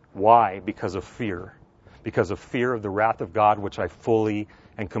 Why? Because of fear. Because of fear of the wrath of God, which I fully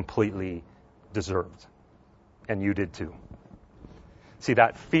and completely deserved. And you did too. See,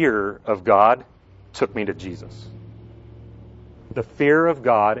 that fear of God took me to Jesus. The fear of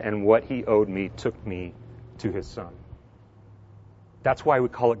God and what he owed me took me to his Son. That's why we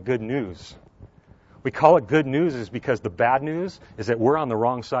call it good news. We call it good news is because the bad news is that we're on the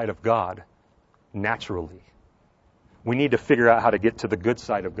wrong side of God, naturally. We need to figure out how to get to the good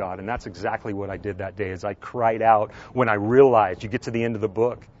side of God. And that's exactly what I did that day, as I cried out when I realized, you get to the end of the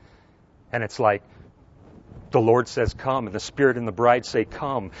book, and it's like, the Lord says, come, and the Spirit and the bride say,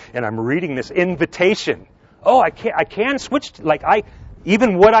 come. And I'm reading this invitation. Oh, I can switch,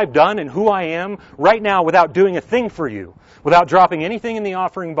 even what I've done and who I am right now without doing a thing for you, without dropping anything in the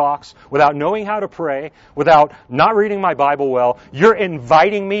offering box, without knowing how to pray, without not reading my Bible well, you're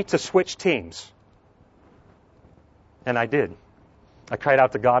inviting me to switch teams. And I did. I cried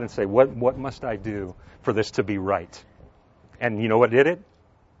out to God and said, what must I do for this to be right? And you know what did it?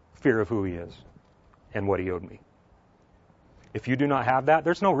 Fear of who he is and what he owed me. If you do not have that,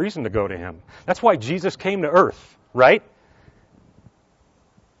 there's no reason to go to him. That's why Jesus came to earth, right?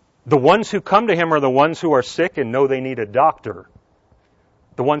 The ones who come to him are the ones who are sick and know they need a doctor.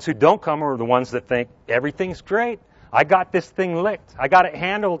 The ones who don't come are the ones that think, everything's great. I got this thing licked. I got it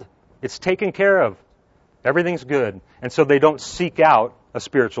handled. It's taken care of. Everything's good. And so they don't seek out a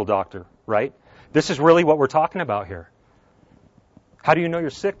spiritual doctor, right? This is really what we're talking about here. How do you know you're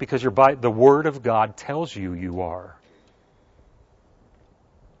sick? Because the Word of God tells you you are.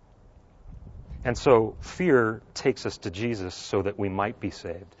 And so fear takes us to Jesus so that we might be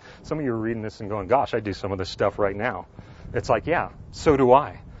saved. Some of you are reading this and going, gosh, I do some of this stuff right now. It's like, yeah, so do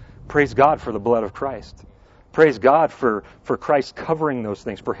I. Praise God for the blood of Christ. Praise God for Christ covering those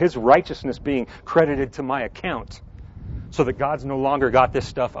things, for his righteousness being credited to my account, so that God's no longer got this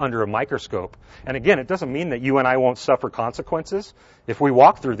stuff under a microscope. And again, it doesn't mean that you and I won't suffer consequences if we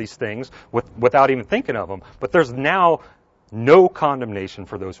walk through these things without even thinking of them. But there's now no condemnation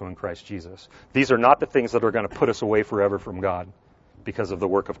for those who are in Christ Jesus. These are not the things that are going to put us away forever from God because of the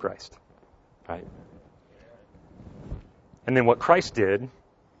work of Christ. Right? And then what Christ did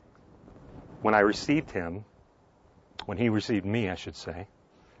when I received him, when he received me, I should say,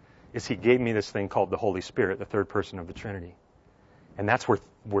 is he gave me this thing called the Holy Spirit, the third person of the Trinity. And that's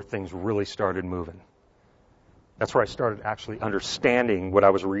where things really started moving. That's where I started actually understanding what I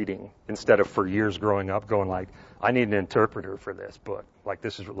was reading, instead of for years growing up going like, I need an interpreter for this book. Like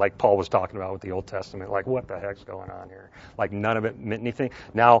this is like Paul was talking about with the Old Testament. Like, what the heck's going on here? Like none of it meant anything.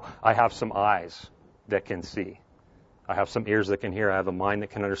 Now I have some eyes that can see. I have some ears that can hear. I have a mind that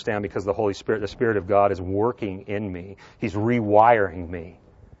can understand, because the Holy Spirit, the Spirit of God, is working in me. He's rewiring me.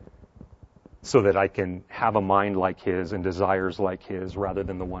 so that I can have a mind like His and desires like His rather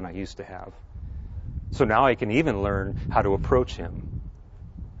than the one I used to have. So now I can even learn how to approach Him.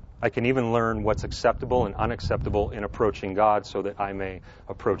 I can even learn what's acceptable and unacceptable in approaching God so that I may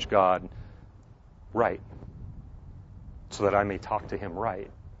approach God right. So that I may talk to Him right.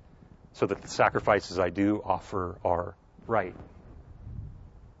 So that the sacrifices I do offer are right.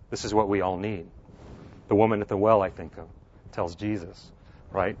 This is what we all need. The woman at the well, I think of, tells Jesus,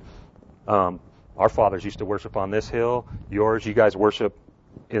 right? Our fathers used to worship on this hill. Yours, you guys worship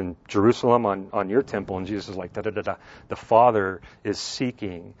in Jerusalem on your temple. And Jesus is like, da-da-da-da. The Father is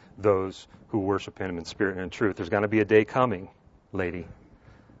seeking those who worship Him in spirit and in truth. There's going to be a day coming, lady,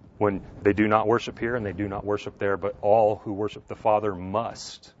 when they do not worship here and they do not worship there, but all who worship the Father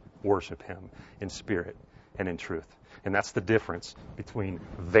must worship Him in spirit and in truth. And that's the difference between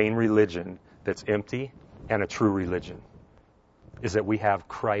vain religion that's empty and a true religion, is that we have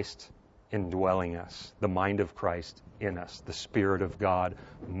Christ indwelling us, the mind of Christ in us, the Spirit of God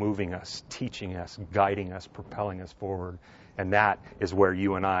moving us, teaching us, guiding us, propelling us forward. And that is where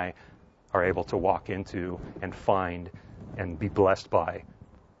you and I are able to walk into and find and be blessed by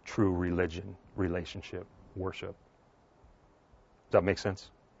true religion, relationship, worship. Does that make sense?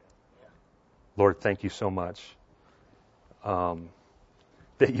 Lord, thank you so much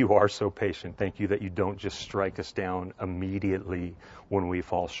that you are so patient. Thank you that you don't just strike us down immediately when we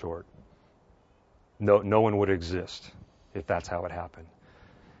fall short. No one would exist if that's how it happened.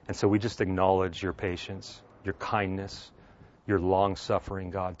 And so we just acknowledge your patience, your kindness, your long-suffering,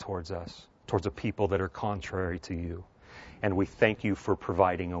 God, towards us, towards a people that are contrary to you. And we thank you for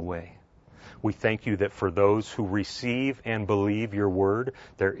providing a way. We thank you that for those who receive and believe your word,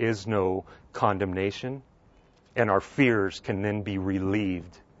 there is no condemnation, and our fears can then be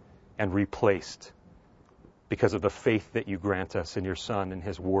relieved and replaced because of the faith that you grant us in your Son and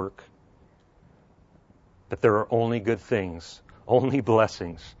His work. That there are only good things, only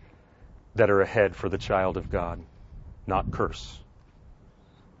blessings that are ahead for the child of God, not curse.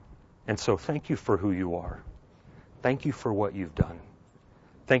 And so thank you for who you are. Thank you for what you've done.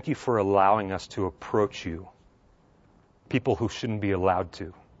 Thank you for allowing us to approach you, people who shouldn't be allowed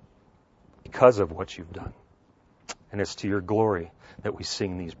to, because of what you've done. And it's to your glory that we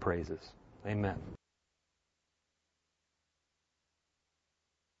sing these praises. Amen.